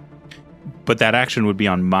 But that action would be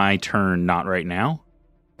on my turn, not right now?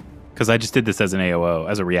 Because I just did this as an AOO,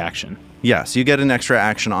 as a reaction. Yes, you get an extra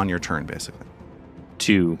action on your turn, basically.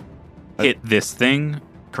 To hit this thing?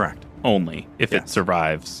 Correct. Only, if it Yes.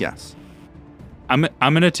 survives. Yes. I'm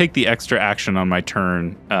going to take the extra action on my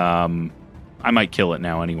turn. I might kill it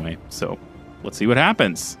now anyway, so let's see what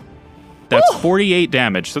happens. That's 48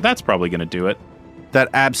 damage, so that's probably going to do it. That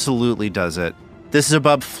absolutely does it. This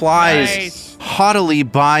Zabub flies Nice. haughtily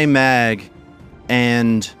by Mag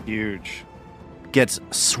and Huge. gets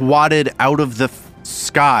swatted out of the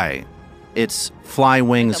sky, its fly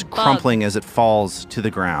wings Like a bug. crumpling as it falls to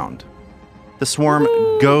the ground. The swarm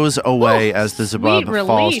goes away as the Zabub sweet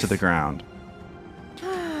falls relief. to the ground.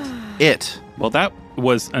 It Well, that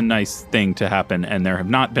was a nice thing to happen, and there have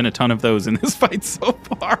not been a ton of those in this fight so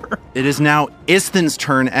far. It is now Isthin's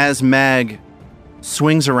turn as Mag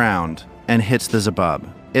swings around and hits the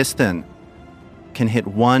Zabub. Isthin can hit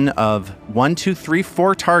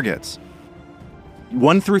 4 targets.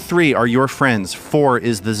 1 through 3 are your friends. 4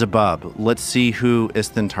 is the Zabub. Let's see who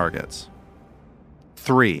Isthin targets.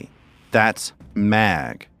 3. That's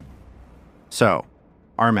Mag. So,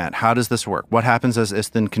 Armat, how does this work? What happens as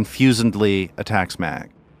Isthin confusedly attacks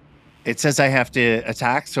Mag? It says I have to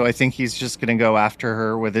attack, so I think he's just going to go after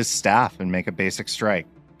her with his staff and make a basic strike.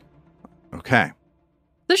 Okay.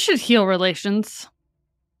 This should heal relations.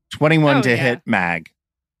 21 Oh, to yeah. hit Mag.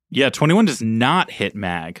 Yeah, 21 does not hit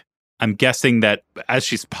Mag. I'm guessing that as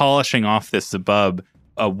she's polishing off this Zabub,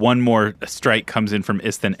 one more strike comes in from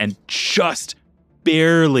Isthin and just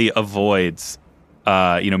barely avoids,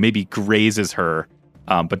 maybe grazes her,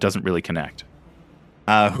 but doesn't really connect.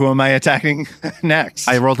 Who am I attacking next?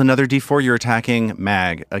 I rolled another d4. You're attacking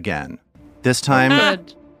Mag again. This time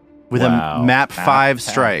Good. with Wow. a map 5 10.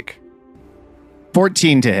 strike.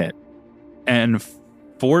 14 to hit. And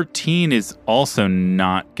 14 is also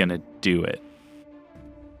not going to do it.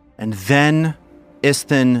 And then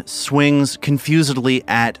Isthin swings confusedly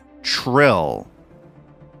at Trill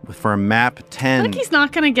for a map I 10. think he's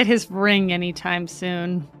not going to get his ring anytime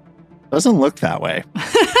soon. Doesn't look that way.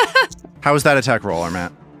 How was that attack roll,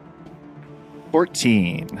 Armat?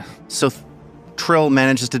 14. So Trill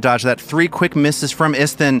manages to dodge that. 3 quick misses from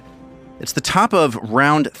Isthin. It's the top of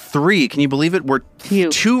round 3. Can you believe it? We're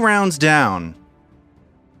 2 rounds down.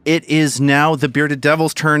 It is now the Bearded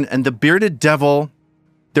Devil's turn, and the Bearded Devil,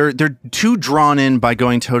 they're too drawn in by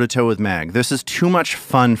going toe-to-toe with Mag. This is too much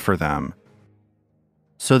fun for them.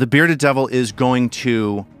 So the Bearded Devil is going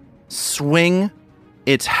to swing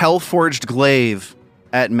its Hellforged Glaive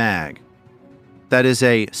at Mag. That is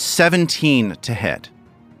a 17 to hit.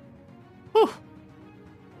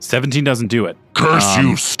 17 doesn't do it. Curse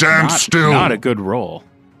you, stand still. Not a good roll.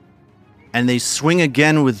 And they swing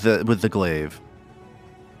again with the glaive.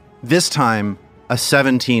 This time, a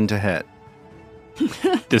 17 to hit.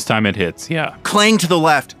 This time it hits, yeah. Clang to the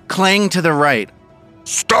left, clang to the right.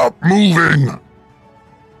 Stop moving!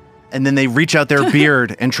 And then they reach out their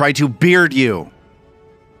beard and try to beard you.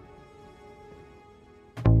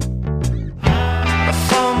 A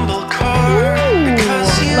fumble card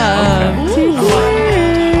because you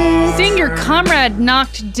Seeing your comrade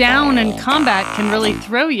knocked down in combat can really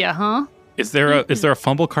throw you, huh? Is there a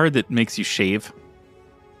fumble card that makes you shave?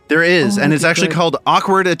 There is, and it's actually called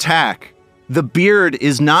Awkward Attack. The beard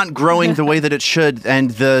is not growing the way that it should,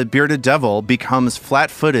 and the Bearded Devil becomes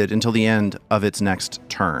flat-footed until the end of its next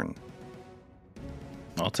turn.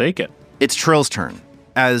 I'll take it. It's Trill's turn,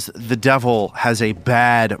 as the Devil has a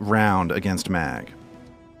bad round against Mag.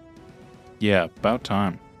 Yeah, about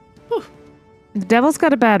time. The Devil's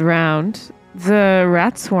got a bad round. The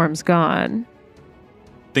rat swarm's gone.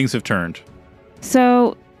 Things have turned.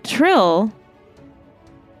 So, Trill,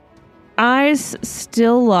 eyes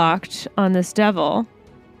still locked on this devil.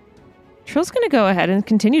 Trill's going to go ahead and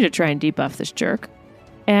continue to try and debuff this jerk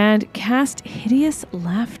and cast Hideous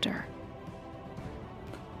Laughter.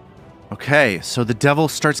 Okay, so the Devil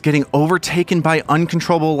starts getting overtaken by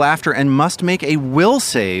uncontrollable laughter and must make a will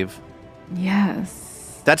save.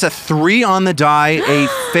 Yes. That's a 3 on the die, a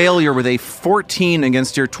failure with a 14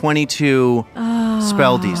 against your 22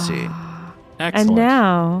 spell DC. Excellent. And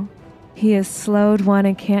now he is slowed 1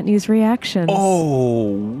 and can't use reactions.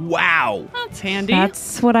 Oh, wow. That's handy.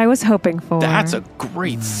 That's what I was hoping for. That's a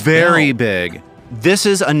great spell. Very big. This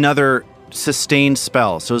is another sustained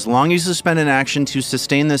spell. So as long as you spend an action to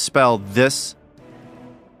sustain this spell, this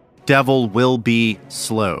Devil will be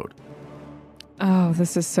slowed. Oh,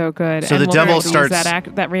 this is so good. So and the will Devil Greg use starts...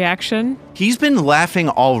 that reaction? He's been laughing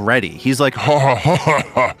already. He's like... Ha ha ha ha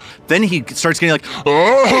ha. Then he starts getting like...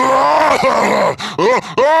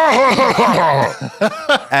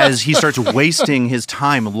 as he starts wasting his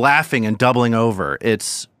time laughing and doubling over.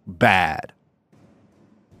 It's bad.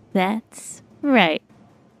 That's right.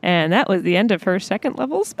 And that was the end of her second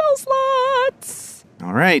level spell slots.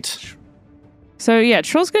 All right. So yeah,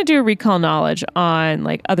 Trill's going to do a recall knowledge on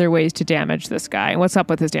like other ways to damage this guy and what's up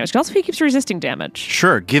with his damage. Also, he keeps resisting damage.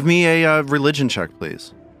 Sure. Give me a religion check,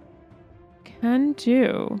 please. Can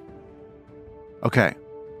do. Okay.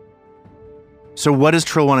 So what does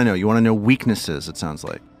Trill want to know? You want to know weaknesses, it sounds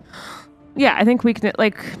like. Yeah, I think weakness,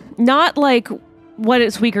 like, not like what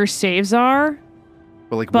its weaker saves are.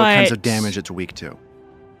 But like what kinds of damage it's weak to.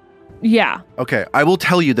 Yeah. Okay, I will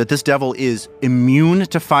tell you that this devil is immune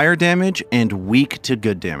to fire damage and weak to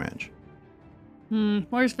good damage.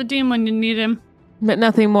 Where's Vadim when you need him? But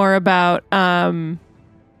nothing more about,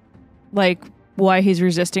 like, why he's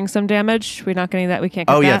resisting some damage. We're not getting that. We can't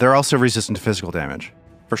get that. Oh, yeah, they're also resistant to physical damage.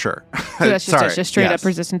 For sure. So that's just straight up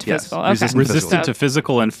resistant to physical. Okay. Resistant to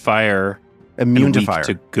physical and fire. Immune to weak fire.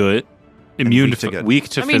 to good. Immune to good. Weak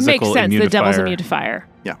to I mean, physical. makes sense. Immune The to devil's fire, immune to fire.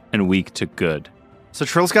 Yeah. and weak to good. So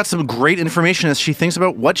Trill's got some great information as she thinks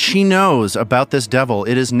about what she knows about this devil.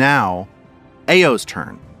 It is now Ao's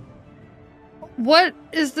turn. What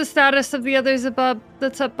is the status of the others above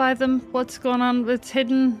that's up by them? What's going on? It's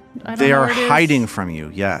hidden? I don't They know are where it is. hiding from you,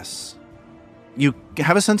 yes. You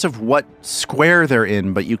have a sense of what square they're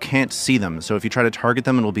in, but you can't see them. So if you try to target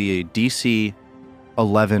them, it'll be a DC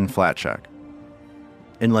 11 flat check.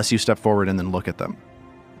 Unless you step forward and then look at them.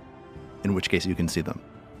 In which case you can see them.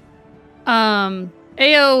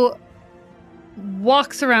 Ao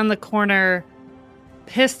walks around the corner,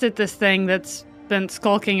 pissed at this thing that's been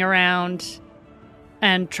skulking around,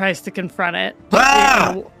 and tries to confront it.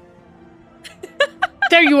 Ah!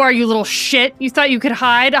 There you are, you little shit. You thought you could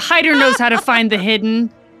hide? A hider knows how to find the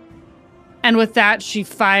hidden. And with that, she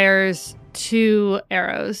fires 2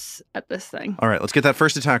 arrows at this thing. All right, let's get that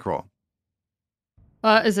first attack roll.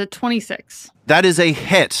 Is it 26? That is a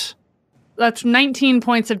hit. That's 19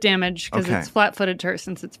 points of damage because Okay. it's flat-footed to her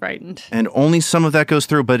since it's frightened. And only some of that goes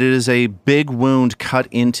through, but it is a big wound cut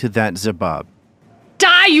into that Zebub.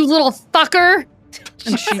 Die, you little fucker!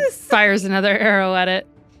 And she fires another arrow at it.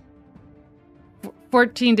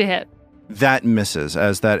 14 to hit. That misses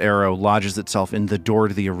as that arrow lodges itself in the door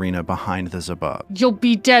to the arena behind the Zabab. You'll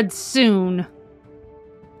be dead soon.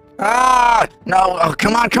 Ah! No! Oh,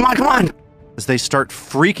 come on! As they start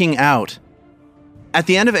freaking out, at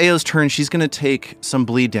the end of Ao's turn, she's going to take some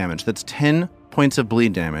bleed damage. That's 10 points of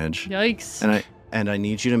bleed damage. Yikes. And I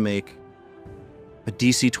need you to make a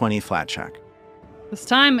DC 20 flat check. This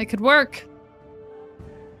time it could work.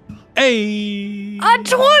 Hey! A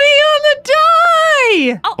 20 on the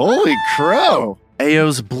die! Holy crow!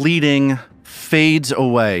 Ao's bleeding fades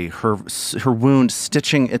away, her wound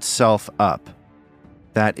stitching itself up.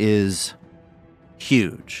 That is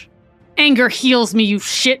huge. Anger heals me, you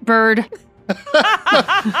shitbird.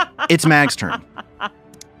 It's Mag's turn.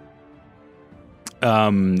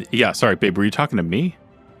 Yeah, sorry, babe, were you talking to me?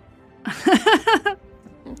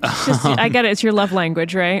 I get it. It's your love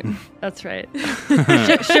language, right? That's right.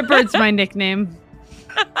 Shitbird's my nickname.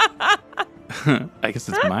 I guess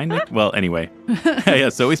it's my nick. Well, anyway. Yeah,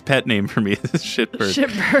 Zoe's pet name for me is Shitbird.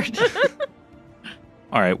 Shitbird.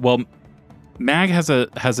 All right, well, Mag has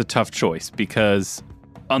a tough choice because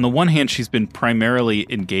on the one hand, she's been primarily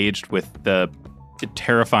engaged with the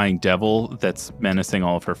terrifying devil that's menacing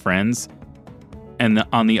all of her friends. And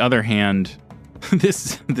on the other hand,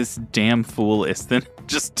 this damn fool Istin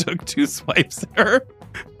just took 2 swipes at her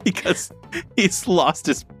because he's lost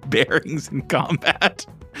his bearings in combat.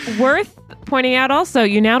 Worth pointing out also,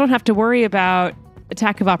 you now don't have to worry about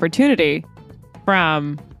attack of opportunity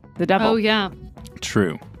from the devil. Oh, yeah.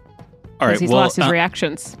 True. All right, He's lost his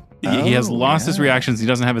reactions. He has lost his reactions. He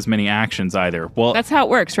doesn't have as many actions either. Well, That's how it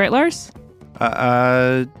works, right, Lars?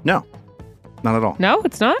 No. Not at all. No,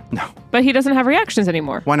 it's not? No. But he doesn't have reactions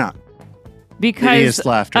anymore. Why not? Because Hideous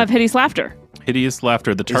laughter. of hideous laughter. hideous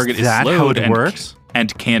laughter. The target is that how slowed it works?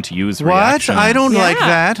 and can't use What? reactions. I don't like Yeah.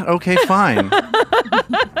 that. Okay, fine.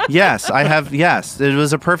 Yes, I have. Yes, it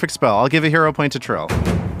was a perfect spell. I'll give a hero point to Trill.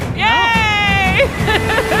 Yay!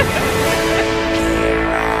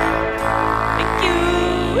 Thank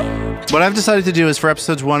you. What I've decided to do is for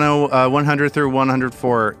episodes 100 through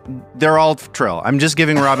 104, they're all Trill. I'm just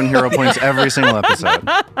giving Robin hero points every single episode.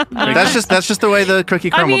 That's just the way the cookie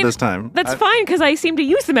crumbled this time. That's fine because I seem to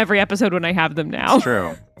use them every episode when I have them now. It's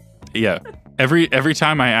true. Yeah. Every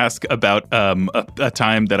time I ask about a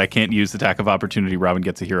time that I can't use attack of opportunity, Robin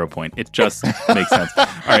gets a hero point. It just makes sense. All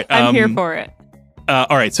right, I'm here for it.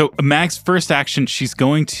 All right, so Mag's first action, she's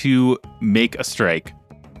going to make a strike.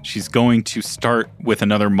 She's going to start with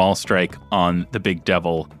another maul strike on the big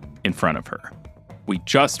devil in front of her. We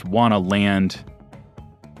just want to land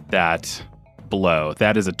that blow.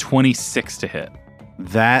 That is a 26 to hit.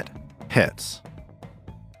 That hits.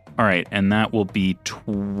 All right, and that will be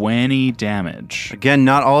 20 damage. Again,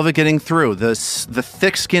 not all of it getting through. The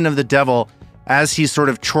thick skin of the devil, as he's sort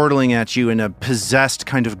of chortling at you in a possessed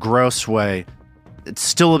kind of gross way, it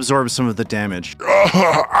still absorbs some of the damage.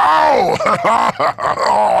 Ow!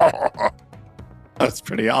 That's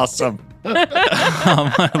pretty awesome.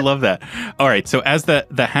 I love that. All right, so as the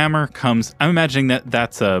hammer comes, I'm imagining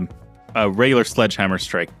that's a regular sledgehammer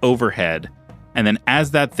strike overhead, and then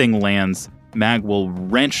as that thing lands, Mag will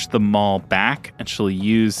wrench the maul back, and she'll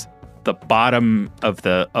use the bottom of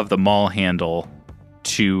the maul handle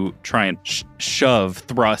to try and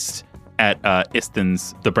thrust at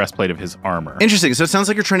the breastplate of his armor. Interesting. So it sounds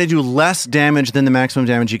like you're trying to do less damage than the maximum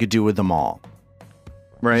damage you could do with the maul.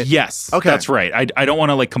 Right? Yes, Okay. that's right. I don't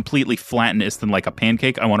want to completely flatten Istin like a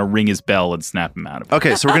pancake. I want to ring his bell and snap him out of it.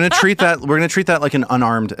 Okay, so we're gonna treat that like an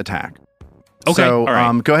unarmed attack. Okay, So all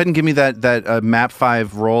right. go ahead and give me that map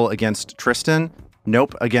 5 roll against Tristan.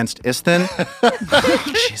 Nope, against Istin.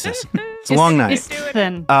 Jesus, it's a long night.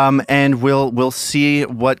 Then And we'll see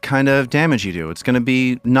what kind of damage you do. It's going to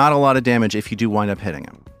be not a lot of damage if you do wind up hitting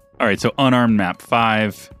him. All right, so unarmed map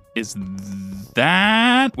 5 is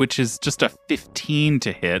that, which is just a 15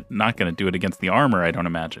 to hit. Not going to do it against the armor, I don't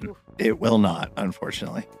imagine. It will not,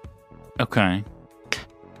 unfortunately. Okay.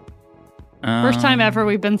 first time ever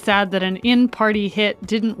we've been sad that an in-party hit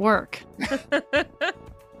didn't work.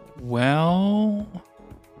 Well,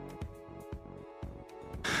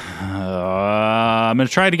 I'm going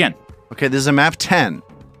to try it again. Okay, this is a map 10.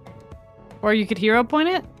 Or you could hero point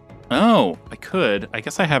it. Oh, I could. I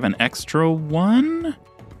guess I have an extra one.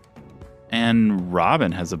 And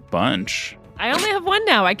Robin has a bunch. I only have one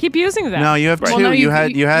now. I keep using them. No, you have Right. two. Well, no, you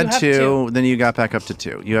you had have two, two. then you got back up to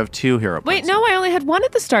 2. You have 2 hero Wait, points. no, I only had one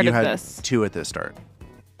at the start You of had this. 2 at the start.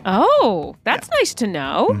 Oh, that's nice to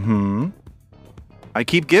know. Mm-hmm. I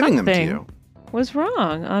keep giving them to Something you. was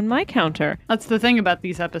wrong on my counter. That's the thing about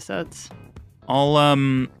these episodes.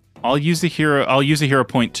 I'll use a hero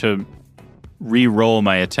point to re-roll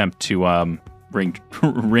my attempt to ring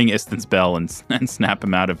Istin's bell and snap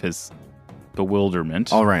him out of his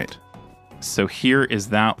bewilderment. All right. So here is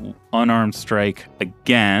that unarmed strike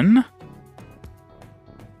again.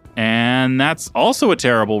 And that's also a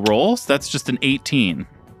terrible roll. So that's just an 18.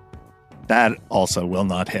 That also will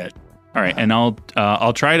not hit. All right, and I'll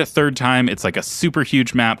try it a third time. It's like a super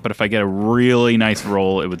huge map, but if I get a really nice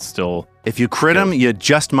roll, it would still... If you crit him, you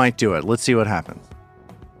just might do it. Let's see what happens.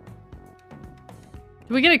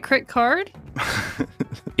 Do we get a crit card?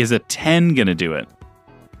 Is a 10 going to do it?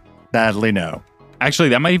 Sadly, no. Actually,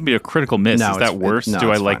 that might even be a critical miss. No, Is that worse? no, Do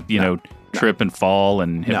I it's like, fine. trip and fall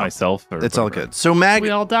and hit No. myself? Or It's all whatever? good. So Mag We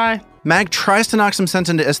all die. tries to knock some sense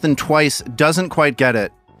into Istin twice, doesn't quite get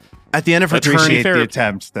it. At the end of her turn, Appreciate fair, the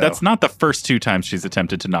attempt, though. That's not the first 2 times she's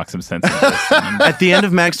attempted to knock some sense into this. at the end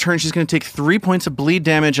of Mag's turn, she's going to take 3 points of bleed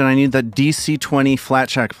damage, and I need that DC 20 flat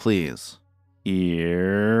check, please.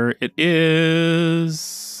 Here it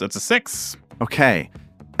is. That's a 6. Okay.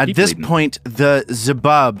 At Keep this bleeding. point, the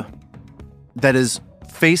Zebub that is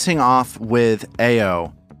facing off with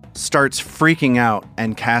Ao starts freaking out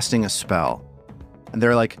and casting a spell. And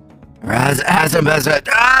they're like,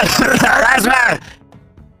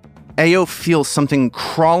 Ao feels something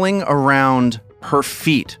crawling around her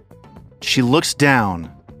feet. She looks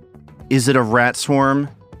down. Is it a rat swarm?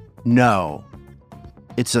 No.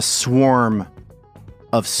 It's a swarm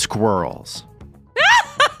of squirrels.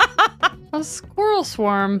 A squirrel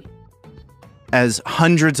swarm. As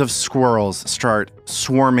hundreds of squirrels start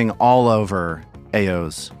swarming all over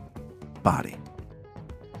Ao's body.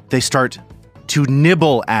 They start to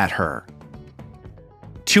nibble at her.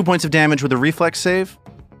 2 points of damage with a reflex save.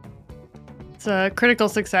 It's a critical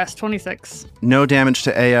success, 26. No damage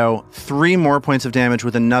to Ao. 3 more points of damage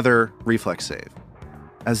with another reflex save.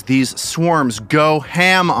 As these swarms go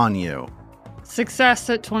ham on you. Success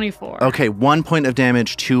at 24. Okay, 1 point of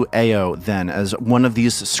damage to Ao then, as one of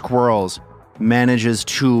these squirrels manages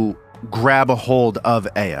to grab a hold of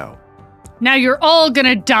Ao. Now you're all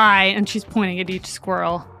gonna die, and she's pointing at each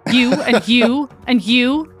squirrel. You and you and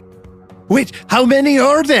you. Wait, how many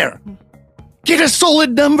are there? Get a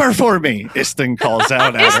solid number for me, Istin calls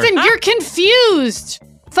out at her. Istin, you're confused.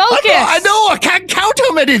 Focus. I know, I can't count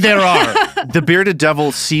how many there are. The bearded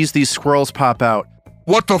devil sees these squirrels pop out.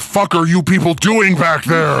 What the fuck are you people doing back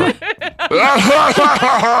there?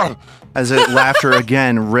 As laughter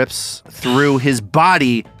again rips through his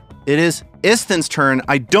body. It is Istin's turn.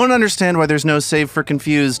 I don't understand why there's no save for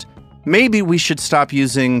confused. Maybe we should stop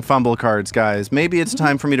using fumble cards, guys. Maybe it's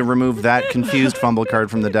time for me to remove that confused fumble card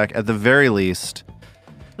from the deck at the very least.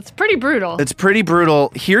 It's pretty brutal. It's pretty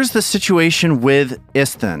brutal. Here's the situation with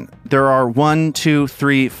Istin. There are 1, 2,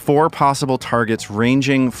 3, 4 possible targets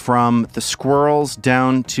ranging from the squirrels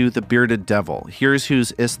down to the bearded devil. Here's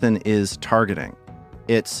whose Istin is targeting.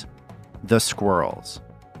 It's the squirrels.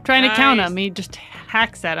 Trying to count him. He just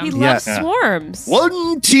hacks at He him. loves Yeah. swarms.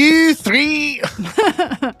 1, 2, 3.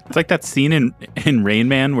 It's like that scene in Rain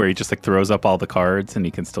Man where he just like throws up all the cards and he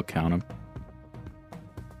can still count them.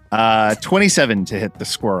 27 to hit the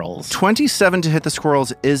squirrels. 27 to hit the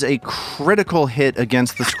squirrels is a critical hit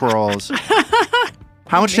against the squirrels.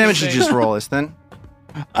 How much damage did you just roll, Istin?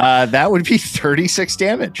 That would be 36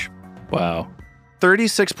 damage. Wow.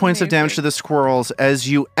 36 points of damage to the squirrels as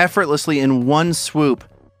you effortlessly, in one swoop,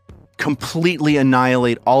 completely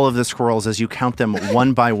annihilate all of the squirrels as you count them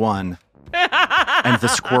one by one. And the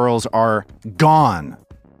squirrels are gone.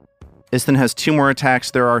 Istin has 2 more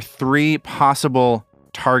attacks. There are 3 possible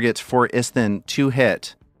targets for Istin to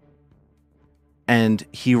hit. And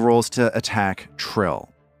he rolls to attack Trill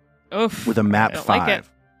Oof. with a map I don't 5. like it.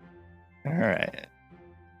 All right.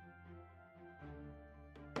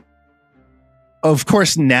 Of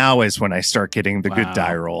course, now is when I start getting the Wow. good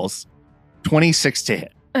die rolls. 26 to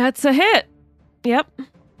hit. That's a hit. Yep.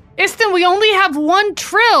 Istin, we only have 1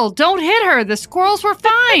 Trill. Don't hit her. The squirrels were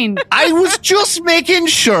fine. I was just making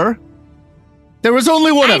sure. There was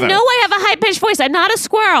only one I of them. know I have a high-pitched voice. I'm not a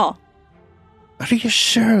squirrel. Are you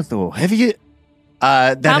sure, though? Have you...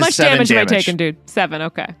 That How is much 7 damage am I taking, dude? 7,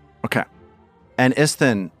 okay. Okay. And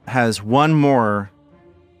Istin has 1 more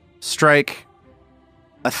strike.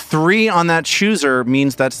 A 3 on that chooser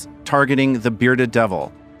means that's targeting the bearded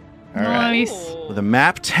devil All right. Nice. with a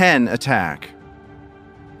map 10 attack.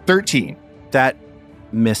 13. That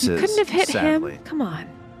misses. You couldn't have hit sadly. him. Come on.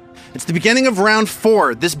 It's the beginning of round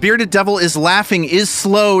 4. This bearded devil is laughing, is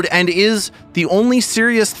slowed, and is the only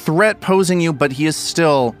serious threat posing you, but he is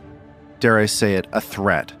still, dare I say it, a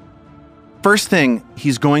threat. First thing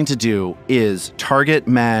he's going to do is target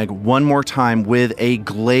Mag one more time with a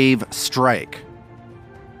glaive strike.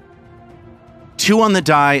 2 on the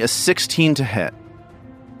die, a 16 to hit.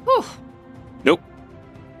 Whew.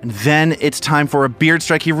 And then it's time for a beard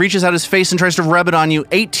strike. He reaches out his face and tries to rub it on you.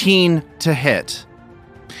 18 to hit.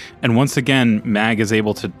 And once again, Mag is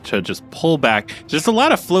able to just pull back. Just a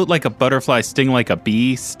lot of float like a butterfly, sting like a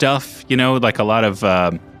bee stuff, like a lot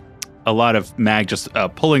of Mag just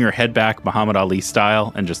pulling her head back Muhammad Ali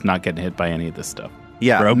style and just not getting hit by any of this stuff.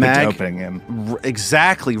 Yeah, rope-a-doping him.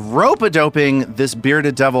 Exactly. Rope-a-doping this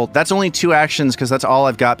bearded devil. That's only 2 actions because that's all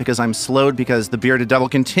I've got because I'm slowed because the bearded devil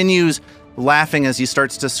continues laughing as he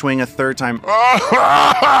starts to swing a third time.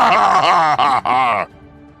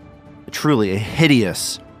 Truly a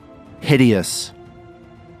hideous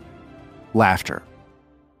laughter.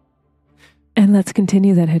 And let's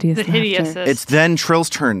continue that hideous The laughter. hideousest. It's then Trill's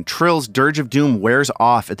turn. Trill's Dirge of Doom wears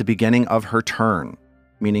off at the beginning of her turn,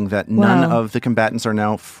 meaning that none of the combatants are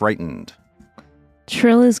now frightened.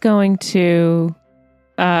 Trill is going to,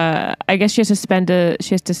 I guess she has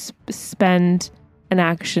to spend an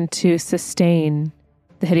action to sustain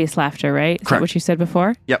the hideous laughter, right? Is that Correct. what you said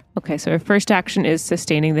before? Yep. Okay, so her first action is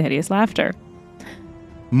sustaining the hideous laughter.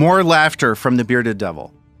 More laughter from the bearded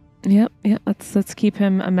devil. Yep. Let's keep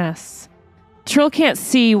him a mess. Trill can't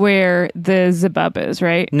see where the Zebub is,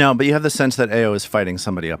 right? No, but you have the sense that Ao is fighting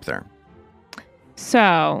somebody up there.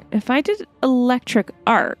 So if I did electric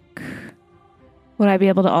arc, would I be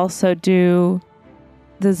able to also do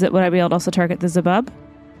would I be able to also target the Zebub?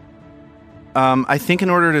 I think in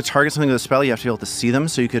order to target something with a spell, you have to be able to see them,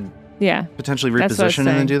 so you could Yeah. potentially That's what I was reposition and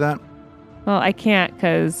then saying. do that. Well, I can't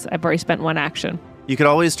because I've already spent one action. You could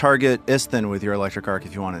always target Isthin with your electric arc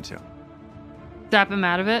if you wanted to. Zap him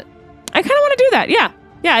out of it. I kind of want to do that. Yeah.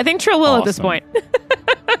 I think Trill will at this Awesome. point.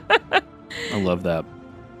 I love that.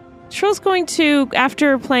 Trill's going to,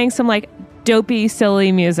 after playing some dopey,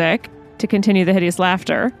 silly music to continue the hideous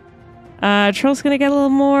laughter, Trill's going to get a little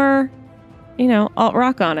more, alt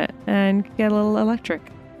rock on it and get a little electric.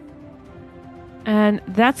 And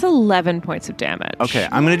that's 11 points of damage. Okay,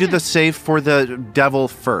 I'm going to do the save for the devil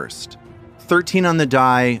first. 13 on the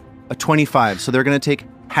die, a 25, so they're going to take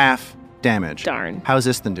half damage. Darn. How's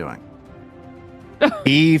Isthin doing?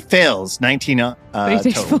 He fails 19 But he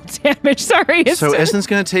takes total. full damage. Sorry. So Istin. Isthin's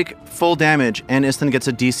going to take full damage, and Isthin gets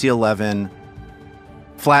a DC 11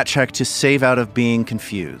 flat check to save out of being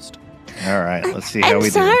confused. All right, let's see how I'm we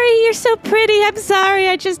sorry. You're so pretty. I'm sorry.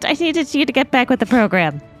 I needed you to get back with the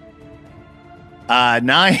program. do.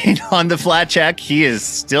 9 on the flat check. He is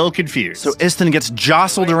still confused. So Isthin gets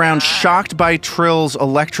jostled around, shocked by Trill's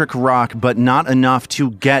electric rock, but not enough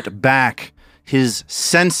to get back his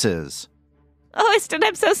senses. Oh, Istin,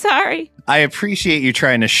 I'm so sorry. I appreciate you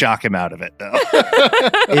trying to shock him out of it, though.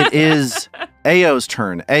 It is Ao's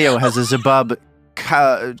turn. Ao has a Zebub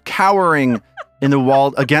cowering in the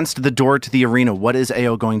wall against the door to the arena. What is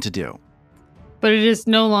Ao going to do? But it is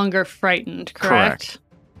no longer frightened, correct?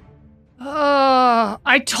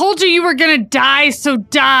 I told you were gonna die, so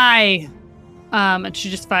die! And she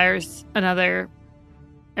just fires another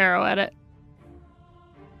arrow at it.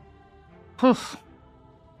 Whew.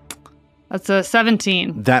 That's a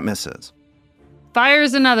 17. That misses.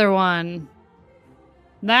 Fires another one.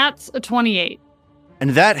 That's a 28.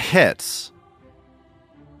 And that hits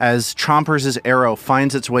as Chompers' arrow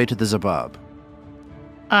finds its way to the Zebub.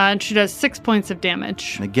 And she does 6 points of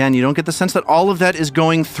damage. And again, you don't get the sense that all of that is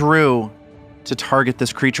going through to target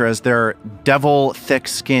this creature as their devil thick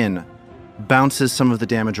skin bounces some of the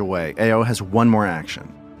damage away. Ao has one more action.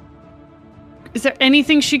 Is there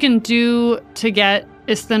anything she can do to get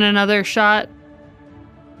Isthin another shot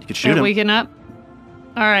You could shoot at him. waking up?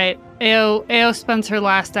 All right. Ao spends her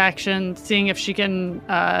last action seeing if she can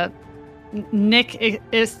nick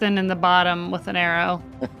Isthin in the bottom with an arrow.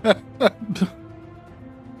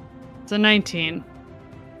 It's a 19.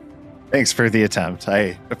 Thanks for the attempt.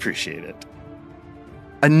 I appreciate it.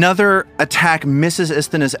 Another attack misses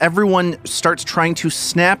Isthin as everyone starts trying to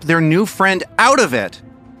snap their new friend out of it.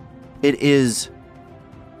 It is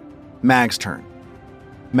Mag's turn.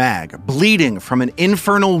 Mag, bleeding from an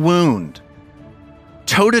infernal wound,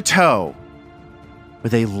 toe-to-toe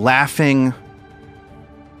with a laughing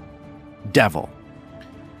devil.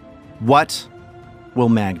 What will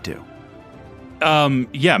Mag do?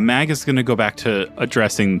 Mag is going to go back to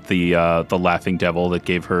addressing the laughing devil that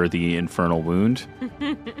gave her the infernal wound.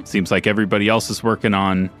 Seems like everybody else is working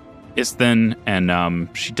on Isthin, and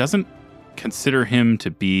she doesn't consider him to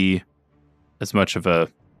be as much of a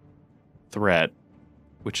threat,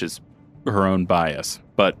 which is her own bias.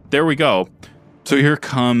 But there we go. So here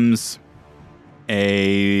comes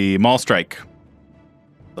a maul strike.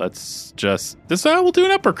 Let's just we'll do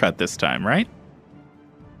an uppercut this time, right?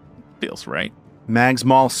 Feels right. Mag's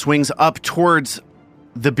maul swings up towards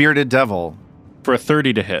the bearded devil, For a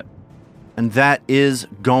 30 to hit. And that is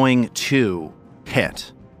going to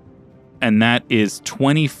hit. And that is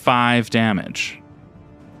 25 damage.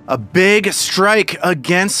 A big strike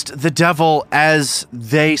against the devil as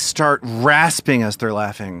they start rasping as they're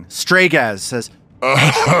laughing. Stragaz says,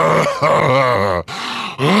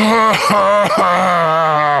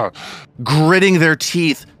 gritting their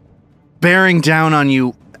teeth, bearing down on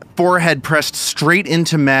you, forehead pressed straight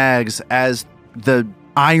into Mags as the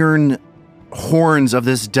iron horns of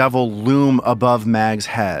this devil loom above Mag's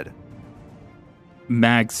head.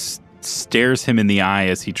 Mags stares him in the eye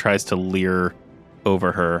as he tries to leer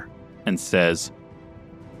over her and says,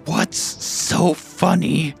 "What's so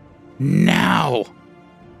funny now?"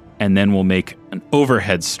 And then we'll make an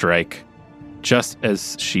overhead strike, just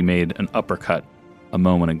as she made an uppercut a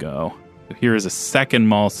moment ago. Here is a second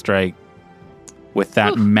maul strike. With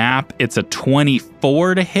that map, it's a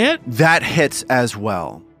 24 to hit. That hits as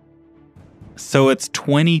well. So it's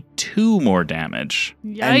 22 more damage.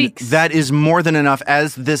 Yikes. And that is more than enough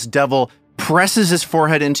as this devil presses his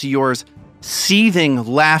forehead into yours, seething,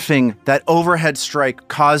 laughing. That overhead strike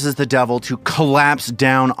causes the devil to collapse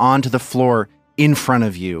down onto the floor in front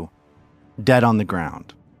of you, dead on the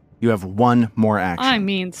ground. You have one more action. I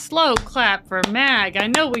mean, slow clap for Mag. I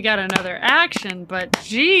know we got another action, but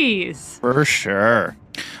geez. For sure.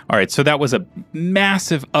 All right, so that was a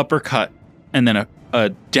massive uppercut and then a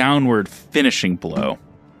downward finishing blow.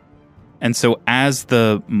 And so as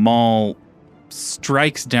the maul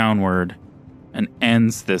strikes downward and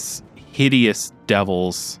ends this hideous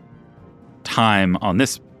devil's time on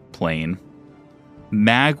this plane,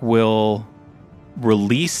 Mag will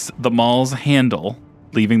release the maul's handle,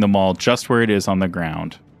 leaving the maul just where it is on the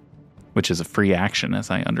ground, which is a free action as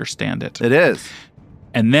I understand it. It is.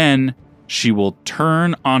 And then she will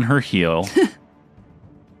turn on her heel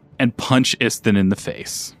and punch Istin in the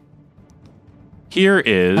face. Here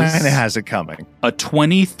is Kind of has it coming. a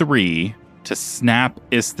 23 to snap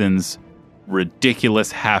Istin's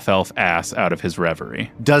ridiculous half-elf ass out of his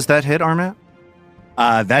reverie. Does that hit, Armat?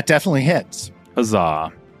 That definitely hits.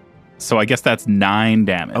 Huzzah. So I guess that's 9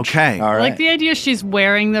 damage. Okay. All I right. like the idea she's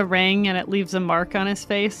wearing the ring and it leaves a mark on his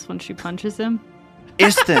face when she punches him.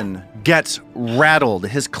 Istin gets rattled.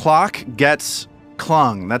 His clock gets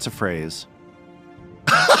clung. That's a phrase.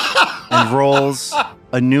 And rolls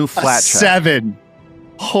a new flat check. 7.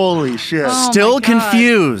 Holy shit. Oh Still my God.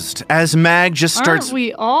 confused as Mag just starts. Aren't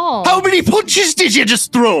we all? How many punches did you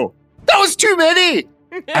just throw? That was too many.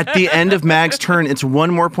 At the end of Mag's turn, it's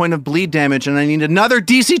one more point of bleed damage, and I need another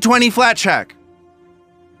DC 20 flat check.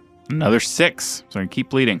 Another 6. So I keep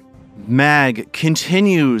bleeding. Mag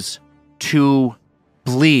continues to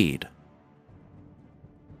bleed.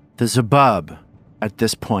 The Zabub, at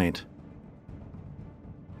this point,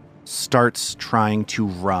 starts trying to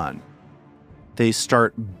run. They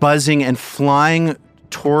start buzzing and flying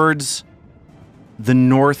towards the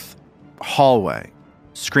north hallway,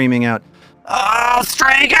 screaming out, Oh,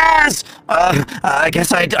 strikers! I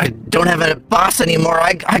guess I don't have a boss anymore.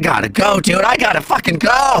 I gotta go, dude. I gotta fucking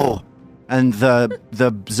go. and the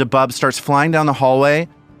Zabub starts flying down the hallway,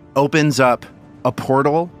 opens up a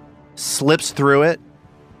portal, slips through it,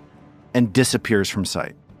 and disappears from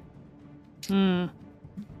sight. It's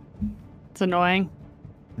annoying.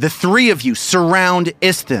 The three of you surround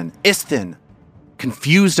Istin. Istin,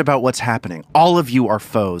 confused about what's happening. All of you are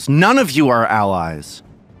foes. None of you are allies.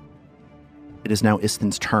 It is now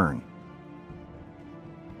Istin's turn.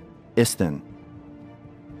 Istin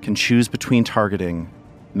can choose between targeting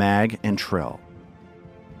Mag and Trill.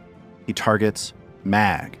 He targets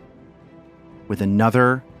Mag with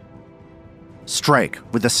another strike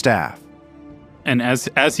with the staff. And as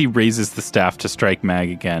he raises the staff to strike Mag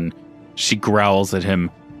again, she growls at him,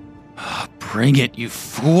 "Bring it, you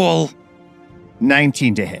fool!"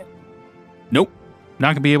 19 to hit. Nope, not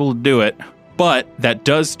going to be able to do it. But that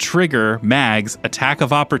does trigger Mag's attack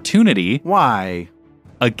of opportunity Why?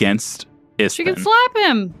 against Istin. She can slap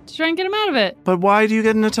him to try and get him out of it. But why do you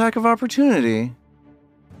get an attack of opportunity?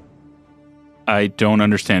 I don't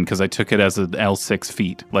understand because I took it as an L6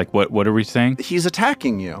 feat. Like, what are we saying? He's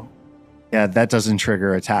attacking you. Yeah, that doesn't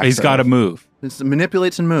trigger attack. He's got to move. It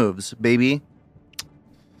manipulates and moves, baby.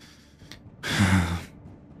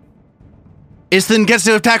 Istin gets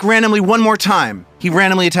to attack randomly one more time. He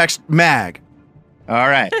randomly attacks Mag. All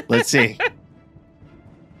right, let's see.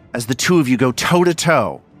 As the two of you go toe to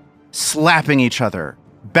toe, slapping each other,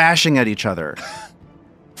 bashing at each other.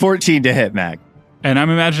 14 to hit, Mag. And I'm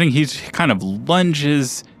imagining he kind of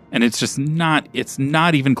lunges, and it's not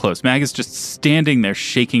even close. Mag is just standing there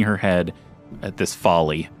shaking her head at this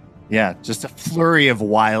folly. Yeah, just a flurry of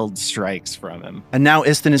wild strikes from him. And now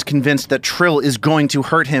Istin is convinced that Trill is going to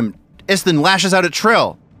hurt him. Istin lashes out at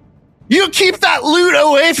Trill. You keep that loot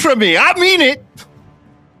away from me. I mean it.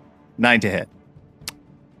 9 to hit.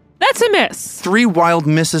 That's a miss. 3 wild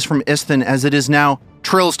misses from Istin as it is now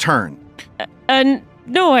Trill's turn.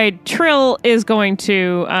 No, Trill is going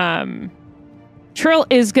to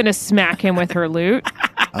smack him with her loot.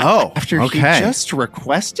 Oh, After he just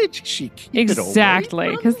requested she keep Exactly, it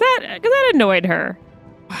away because that annoyed her.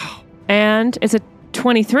 Wow. And it's a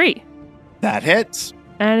 23. That hits.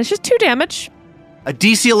 And it's just 2 damage. A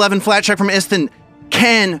DC 11 flat check from Istin.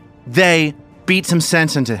 Can they beat some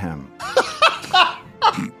sense into him?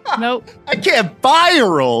 Nope. I can't buy a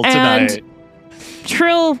roll tonight. And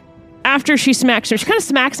Trill, after she smacks her, she kind of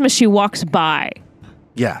smacks him as she walks by.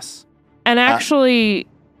 Yes. And actually...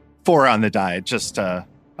 4 on the die, just...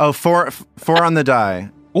 Oh, four on the die.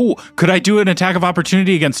 Oh, could I do an attack of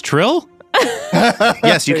opportunity against Trill?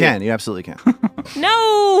 Yes, you can. You absolutely can.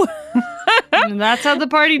 No! And that's how the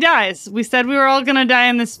party dies. We said we were all going to die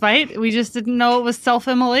in this fight. We just didn't know it was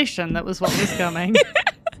self-immolation that was what was coming.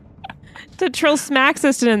 So Trill smacks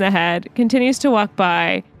Istin in the head, continues to walk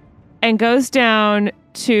by, and goes down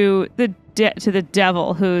to the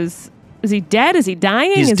devil who's... Is he dead? Is he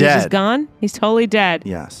dying? He's Is dead. he just gone? He's totally dead.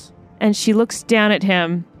 Yes. And she looks down at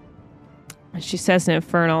him, and she says in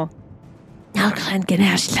Infernal, Dang,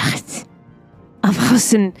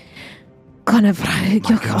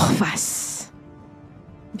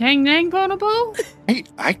 dang, Bonobo?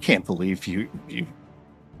 I can't believe you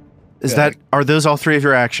Are those all 3 of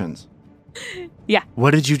your actions? Yeah.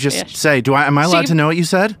 What did you just Yeah. say? Am I allowed to know what you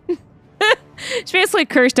said? She basically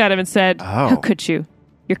cursed at him and said, Oh. How could you?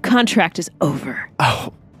 Your contract is over.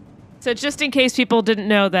 Oh. So just in case people didn't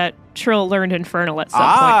know that Trill learned Infernal at some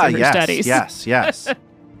point through her studies. Yes.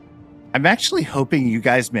 I'm actually hoping you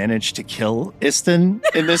guys managed to kill Istin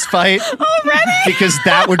in this fight. Already? Because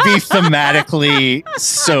that would be thematically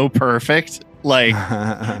so perfect. Like,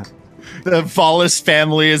 the Wallace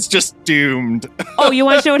family is just doomed. Oh, you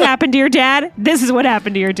want to know what happened to your dad? This is what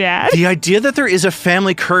happened to your dad. The idea that there is a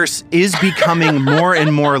family curse is becoming more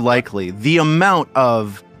and more likely. The amount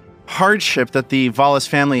of hardship that the Wallace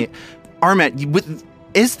family are met with.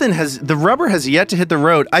 The rubber has yet to hit the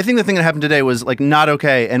road. I think the thing that happened today was like not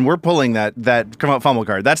okay, and we're pulling that come out fumble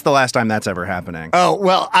card. That's the last time that's ever happening. Oh,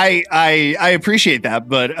 well, I appreciate that,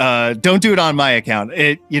 but don't do it on my account.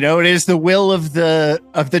 It is the will of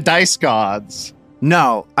the dice gods.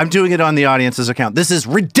 No, I'm doing it on the audience's account. This is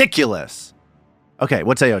ridiculous. Okay,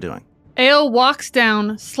 what's Ao doing? Ao walks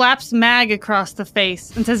down, slaps Mag across the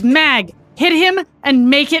face, and says, Mag, hit him and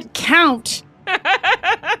make it count.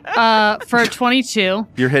 For a 22.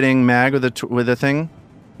 You're hitting Mag with a thing?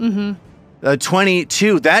 Mm-hmm.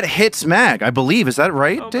 22. That hits Mag, I believe. Is that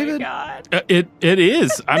right, David? Oh my God. It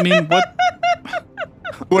is. I mean, what?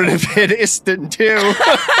 Would have hit Istin too.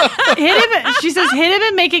 Hit him. She says, hit him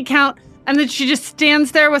and make it count. And then she just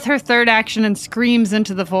stands there with her third action and screams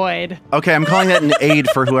into the void. Okay, I'm calling that an aid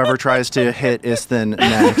for whoever tries to hit Istin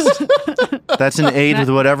next. That's an aid with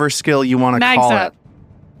whatever skill you want to Mag's call up. it.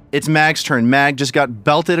 It's Mag's turn. Mag just got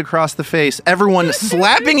belted across the face. Everyone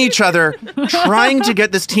slapping each other, trying to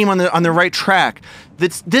get this team on the right track.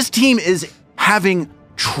 This team is having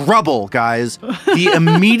trouble, guys. The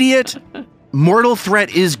immediate mortal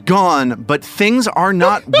threat is gone, but things are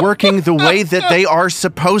not working the way that they are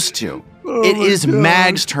supposed to. It is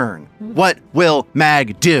Mag's turn. What will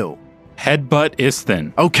Mag do? Headbutt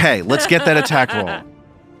Istin. Okay, let's get that attack roll.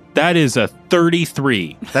 That is a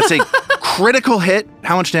 33. That's a critical hit.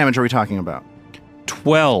 How much damage are we talking about?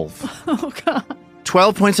 12. Oh, God.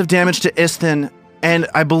 12 points of damage to Istin, and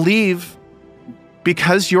I believe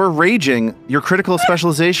because you're raging, your critical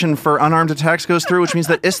specialization for unarmed attacks goes through, which means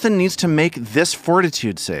that Istin needs to make this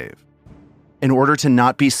fortitude save in order to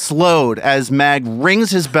not be slowed as Mag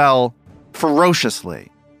rings his bell ferociously.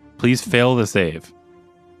 Please fail the save.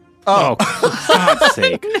 Oh, for God's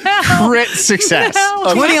sake. Crit success.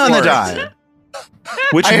 No. 20 on the course. die.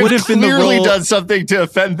 Which I would have have been the clearly roll. done something to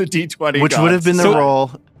offend the D20 Which gods. would have been the So-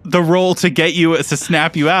 roll. The roll to get you to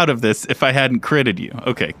snap you out of this if I hadn't critted you.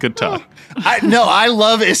 Okay, good talk. I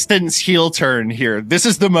love Istin's heel turn here. This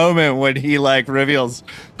is the moment when he reveals,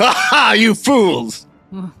 "Ha ha, you fools!"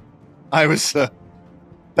 I was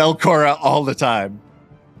Belcora all the time.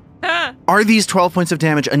 Are these 12 points of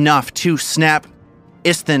damage enough to snap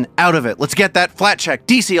Istin out of it? Let's get that flat check.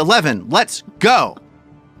 DC 11. Let's go.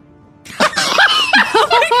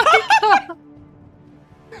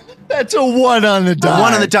 That's a 1 on the die.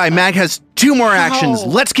 1 on the die. Mag has 2 more actions. Ow.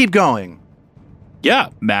 Let's keep going. Yeah,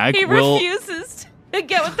 Mag He will. refuses to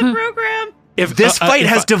get with the program. If This fight if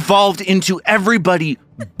has devolved into everybody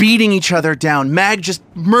beating each other down. Mag just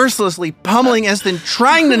mercilessly pummeling Istin,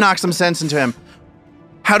 trying to knock some sense into him.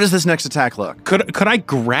 How does this next attack look? Could I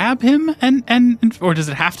grab him and or does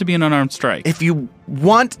it have to be an unarmed strike? If you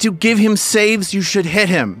want to give him saves, you should hit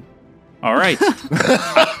him. All right.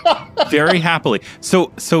 Very happily.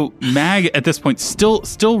 So Mag at this point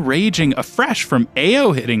still raging afresh from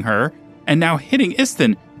Ao hitting her and now hitting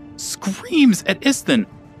Istin, screams at Istin,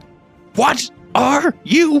 "What are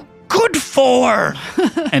you good for?"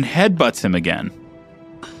 and headbutts him again.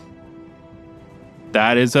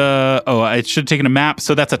 That is I should have taken a map,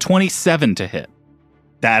 so that's a 27 to hit.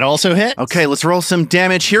 That also hit. Okay, let's roll some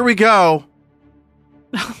damage. Here we go.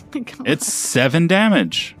 Oh my God. It's 7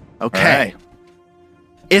 damage. Okay.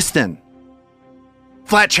 Istin.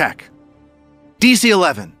 Flat check. DC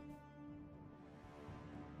 11.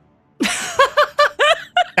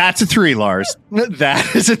 That's a 3, Lars.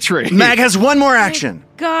 That is a 3. Mag has one more action.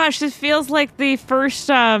 Gosh, it feels like the first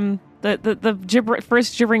first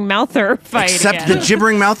gibbering mouther fight. Except again. the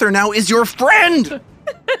gibbering mouther now is your friend.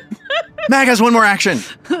 Mag has one more action.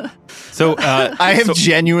 So I have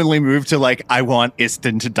genuinely moved to like, I want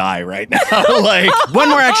Istin to die right now. Like, one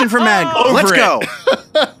more action for Mag. Let's go.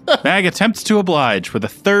 Mag attempts to oblige with a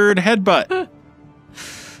third headbutt.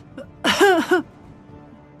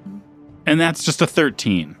 And that's just a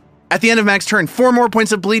 13. At the end of Mag's turn, 4 more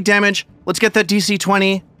points of bleed damage. Let's get that DC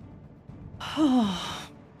 20.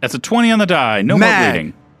 That's a 20 on the die. No Mag more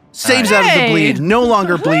bleeding. saves out of the bleed. No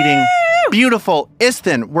longer bleeding. Beautiful.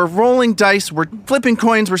 Istin, we're rolling dice. We're flipping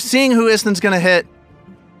coins. We're seeing who Istin's going to hit.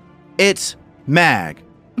 It's Mag.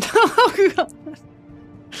 Oh, God.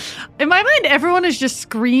 In my mind, everyone is just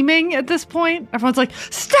screaming at this point. Everyone's like,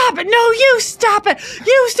 "Stop it! No, you stop it!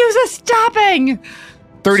 You do the stopping!"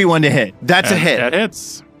 31 to hit. That's a hit. That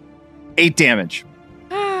hits. 8 damage.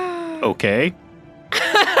 Okay.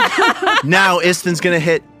 Now Istin's going to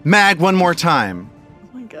hit Mag one more time.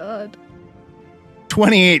 Oh my God.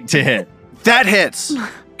 28 to hit. That hits.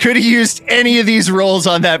 Could have used any of these rolls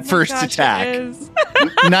on that first Gosh, attack. it is.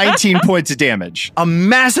 19 points of damage. A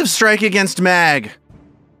massive strike against Mag.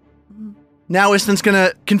 Now Istin's going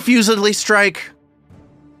to confusedly strike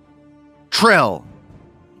Trill.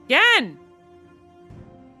 Again.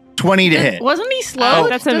 20 to hit. Wasn't he slowed? Oh,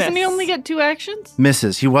 that's a Doesn't he miss. only get 2 actions?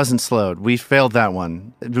 Misses. He wasn't slowed. We failed that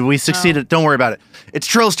one. We succeeded. Don't worry about it. It's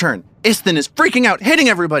Trill's turn. Istin is freaking out, hitting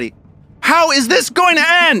everybody. How is this going to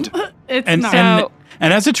end? It's And not.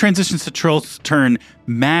 and as it transitions to Trill's turn,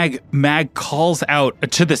 Mag calls out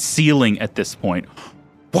to the ceiling at this point.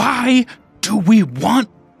 "Why do we want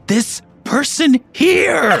this person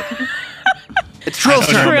here?" It's Trill's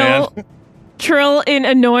I don't turn. know. Trill in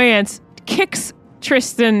annoyance kicks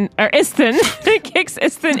Istin kicks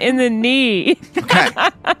Istin in the knee. Okay.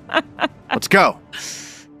 Let's go.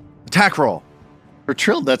 Attack roll. For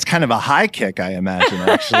Trill, that's kind of a high kick, I imagine,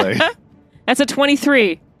 actually. That's a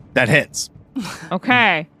 23. That hits.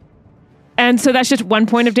 Okay. And so that's just 1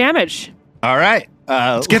 point of damage. All right.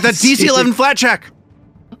 Let's get that DC 11 flat check.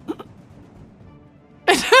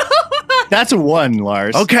 That's a 1,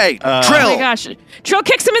 Lars. Okay. Oh my Trill. gosh. Trill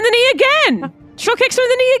kicks him in the knee again. Trill kicks him in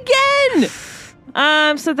the knee again.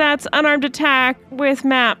 So that's unarmed attack with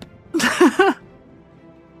map.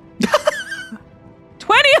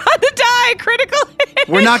 20 on the die, critical hit.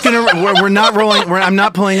 We're not rolling. I'm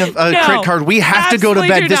not playing a No, crit card. We have to go to absolutely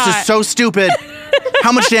bed. do This not. is so stupid.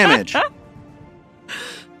 How much damage?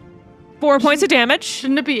 4 points of damage.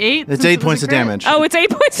 Shouldn't it be 8? It's since 8 it was points a of crit? damage. Oh, it's 8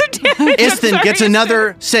 points of damage. I'm Istin sorry, gets Istin.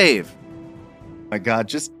 another save. My God,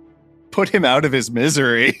 just put him out of his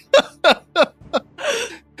misery.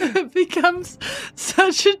 It becomes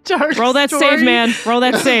such a dark Roll that story. save, man. Roll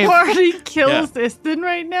that save. Marty kills Istin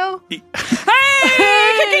right now. Hey,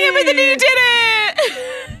 kicking him in the knee did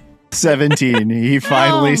it. 17. He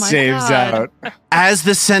finally my saves God. out. As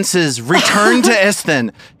the senses return to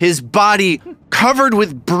Istin, his body covered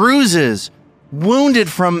with bruises, wounded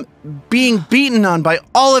from being beaten on by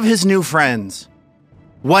all of his new friends.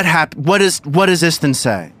 What happened? What does Istin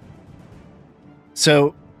say?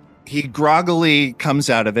 So he groggily comes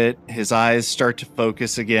out of it. His eyes start to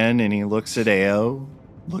focus again, and he looks at Ao,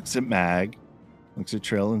 looks at Mag, looks at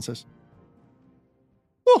Trill, and says,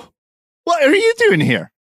 "Oh, what are you doing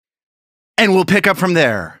here?" And we'll pick up from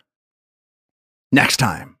there next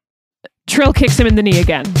time. Trill kicks him in the knee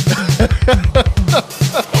again.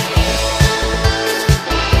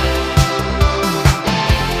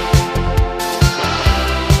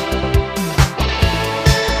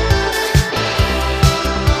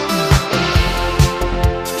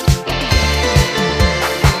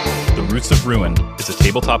 Roots of Ruin is a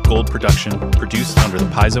Tabletop Gold production produced under the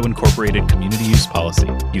Paizo Incorporated Community Use Policy,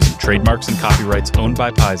 using trademarks and copyrights owned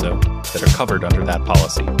by Paizo that are covered under that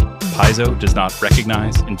policy. Paizo does not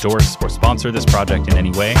recognize, endorse, or sponsor this project in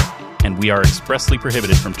any way, and we are expressly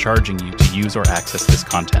prohibited from charging you to use or access this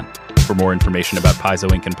content. For more information about Paizo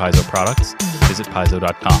Inc. and Paizo products, visit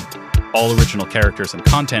paizo.com. All original characters and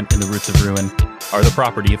content in the Roots of Ruin are the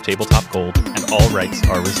property of Tabletop Gold, and all rights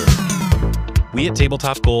are reserved. We at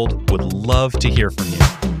Tabletop Gold would love to hear from you.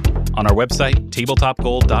 On our website,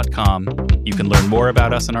 tabletopgold.com, you can learn more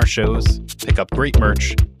about us and our shows, pick up great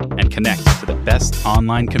merch, and connect to the best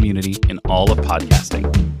online community in all of podcasting.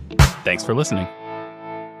 Thanks for listening.